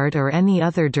Godard or any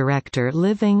other director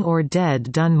living or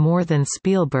dead done more than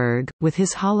Spielberg, with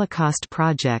his Holocaust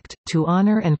project, to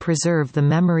honor and preserve the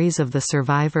memories of the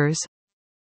survivors?"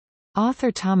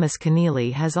 Author Thomas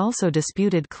Keneally has also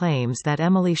disputed claims that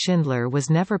Emily Schindler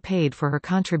was never paid for her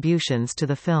contributions to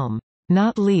the film,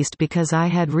 "not least because I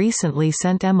had recently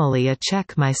sent Emily a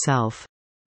check myself."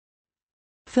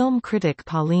 Film critic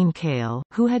Pauline Kael,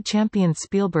 who had championed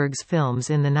Spielberg's films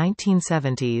in the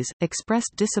 1970s,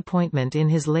 expressed disappointment in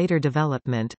his later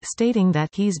development, stating that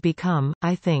he's become,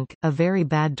 I think, a very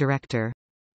bad director.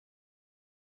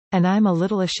 And I'm a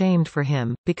little ashamed for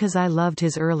him, because I loved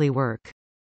his early work.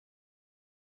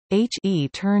 He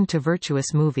turned to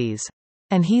virtuous movies.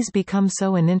 And he's become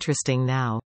so uninteresting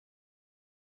now.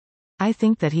 I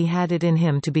think that he had it in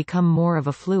him to become more of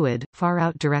a fluid,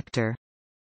 far-out director.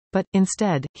 But,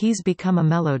 instead, he's become a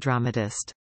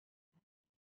melodramatist.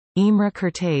 Imre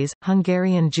Kertész,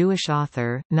 Hungarian Jewish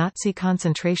author, Nazi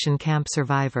concentration camp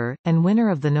survivor, and winner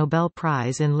of the Nobel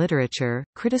Prize in Literature,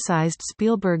 criticized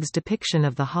Spielberg's depiction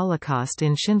of the Holocaust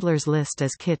in Schindler's List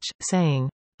as kitsch, saying,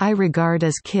 "I regard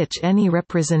as kitsch any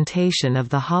representation of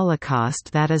the Holocaust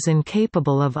that is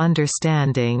incapable of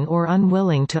understanding or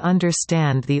unwilling to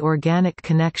understand the organic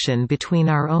connection between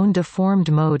our own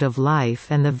deformed mode of life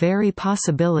and the very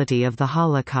possibility of the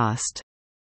Holocaust."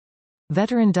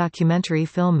 Veteran documentary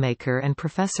filmmaker and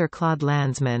professor Claude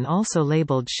Lanzmann also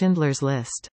labeled Schindler's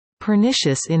List,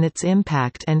 "pernicious in its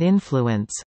impact and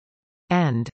influence,"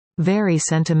 and "very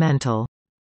sentimental."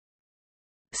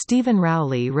 Stephen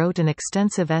Rowley wrote an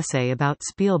extensive essay about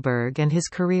Spielberg and his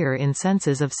career in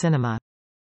Senses of Cinema.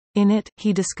 In it,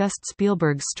 he discussed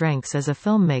Spielberg's strengths as a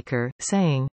filmmaker,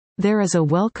 saying, "There is a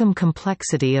welcome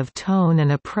complexity of tone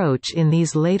and approach in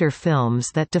these later films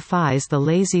that defies the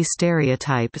lazy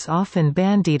stereotypes often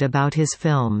bandied about his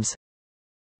films."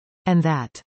 And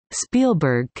that,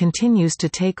 "Spielberg continues to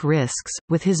take risks,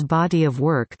 with his body of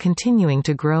work continuing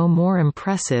to grow more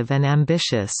impressive and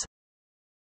ambitious,"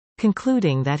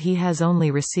 concluding that he has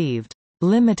only received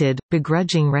limited,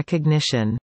 begrudging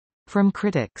recognition from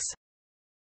critics.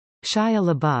 Shia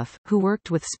LaBeouf, who worked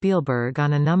with Spielberg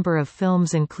on a number of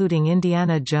films including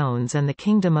Indiana Jones and the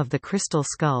Kingdom of the Crystal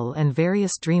Skull and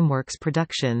various DreamWorks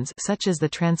productions such as the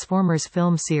Transformers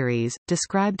film series,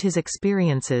 described his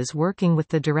experiences working with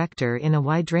the director in a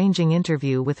wide-ranging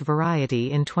interview with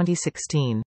Variety in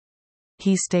 2016.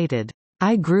 He stated,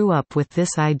 "I grew up with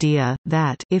this idea,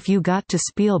 that, if you got to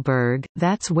Spielberg,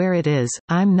 that's where it is.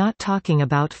 I'm not talking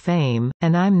about fame,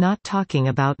 and I'm not talking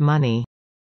about money.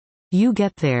 You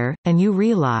get there, and you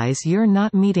realize you're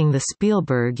not meeting the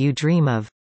Spielberg you dream of.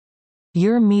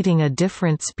 You're meeting a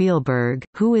different Spielberg,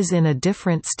 who is in a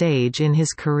different stage in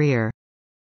his career.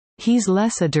 He's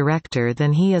less a director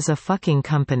than he is a fucking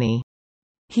company."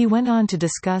 He went on to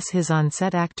discuss his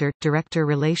on-set actor-director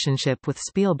relationship with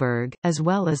Spielberg, as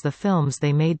well as the films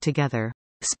they made together.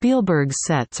 "Spielberg's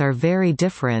sets are very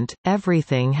different,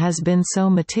 everything has been so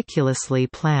meticulously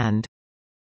planned.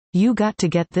 You got to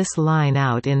get this line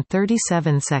out in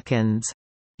 37 seconds.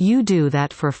 You do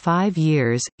that for 5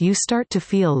 years, you start to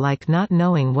feel like not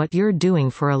knowing what you're doing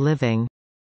for a living."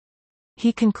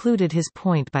 He concluded his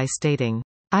point by stating,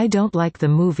 "I don't like the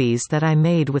movies that I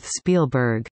made with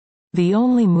Spielberg. The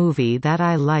only movie that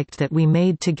I liked that we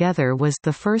made together was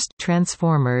the first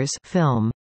Transformers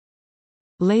film."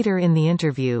 Later in the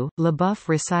interview, LaBeouf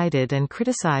recited and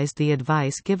criticized the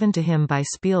advice given to him by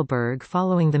Spielberg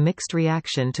following the mixed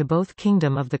reaction to both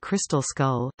Kingdom of the Crystal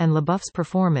Skull, and LaBeouf's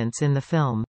performance in the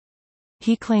film.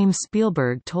 He claims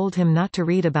Spielberg told him not to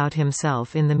read about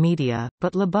himself in the media,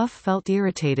 but LaBeouf felt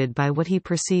irritated by what he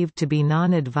perceived to be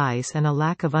non-advice and a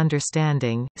lack of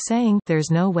understanding, saying,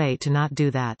 "There's no way to not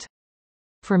do that.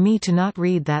 For me to not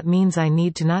read that means I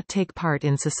need to not take part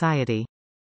in society."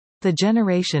 The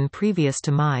generation previous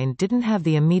to mine didn't have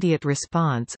the immediate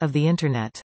response of the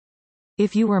Internet.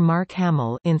 If you were Mark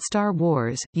Hamill in Star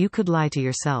Wars, you could lie to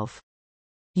yourself.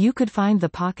 You could find the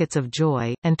pockets of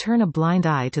joy, and turn a blind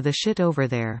eye to the shit over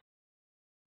there.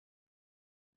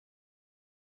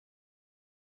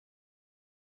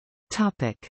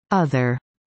 Other.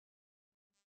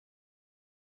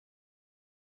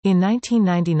 In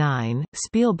 1999,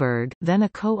 Spielberg, then a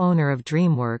co-owner of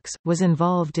DreamWorks, was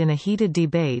involved in a heated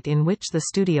debate in which the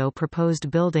studio proposed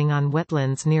building on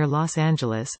wetlands near Los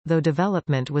Angeles, though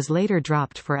development was later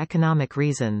dropped for economic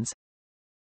reasons.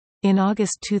 In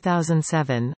August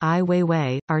 2007, Ai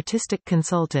Weiwei, artistic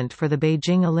consultant for the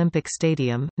Beijing Olympic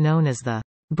Stadium, known as the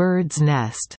Bird's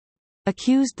Nest,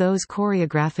 accused those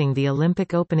choreographing the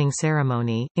Olympic opening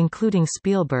ceremony, including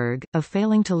Spielberg, of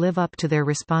failing to live up to their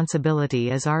responsibility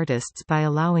as artists by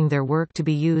allowing their work to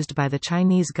be used by the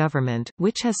Chinese government,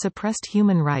 which has suppressed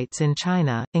human rights in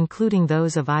China, including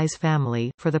those of Ai's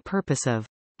family, for the purpose of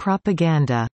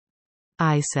propaganda.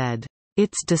 Ai said,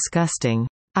 "It's disgusting.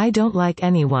 I don't like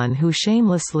anyone who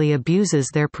shamelessly abuses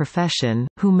their profession,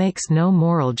 who makes no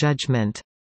moral judgment."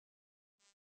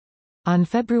 On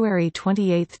February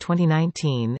 28,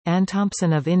 2019, Ann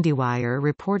Thompson of IndieWire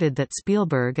reported that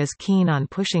Spielberg is keen on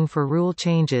pushing for rule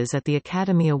changes at the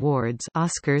Academy Awards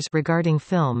Oscars regarding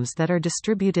films that are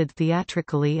distributed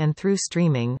theatrically and through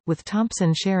streaming, with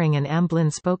Thompson sharing an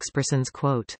Amblin spokesperson's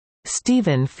quote,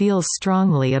 "Stephen feels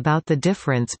strongly about the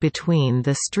difference between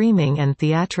the streaming and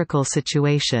theatrical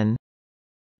situation.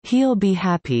 He'll be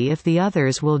happy if the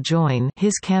others will join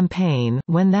his campaign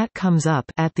when that comes up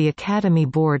at the Academy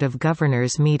Board of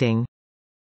Governors meeting.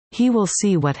 He will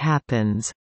see what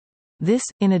happens." This,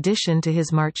 in addition to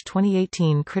his March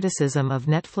 2018 criticism of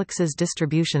Netflix's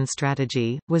distribution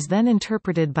strategy, was then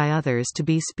interpreted by others to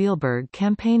be Spielberg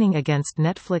campaigning against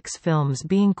Netflix films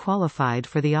being qualified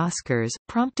for the Oscars,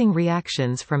 prompting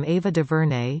reactions from Ava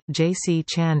DuVernay, J.C.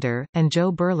 Chander, and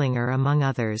Joe Berlinger among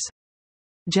others.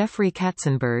 Jeffrey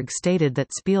Katzenberg stated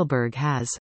that Spielberg has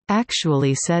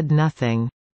actually said nothing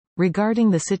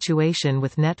regarding the situation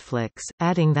with Netflix,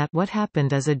 adding that what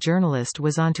happened as a journalist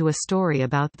was onto a story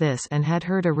about this and had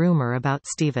heard a rumor about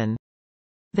Stephen.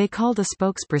 They called a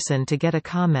spokesperson to get a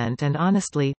comment and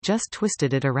honestly, just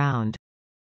twisted it around.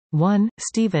 1.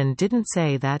 Stephen didn't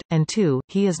say that, and 2.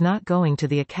 He is not going to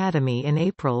the Academy in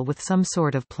April with some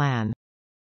sort of plan.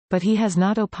 But he has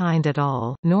not opined at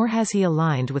all, nor has he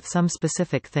aligned with some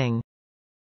specific thing.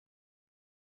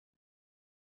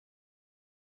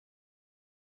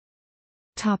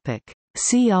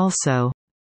 See also: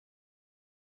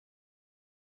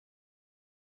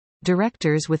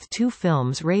 Directors with 2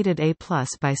 films rated A+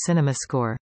 by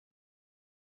CinemaScore.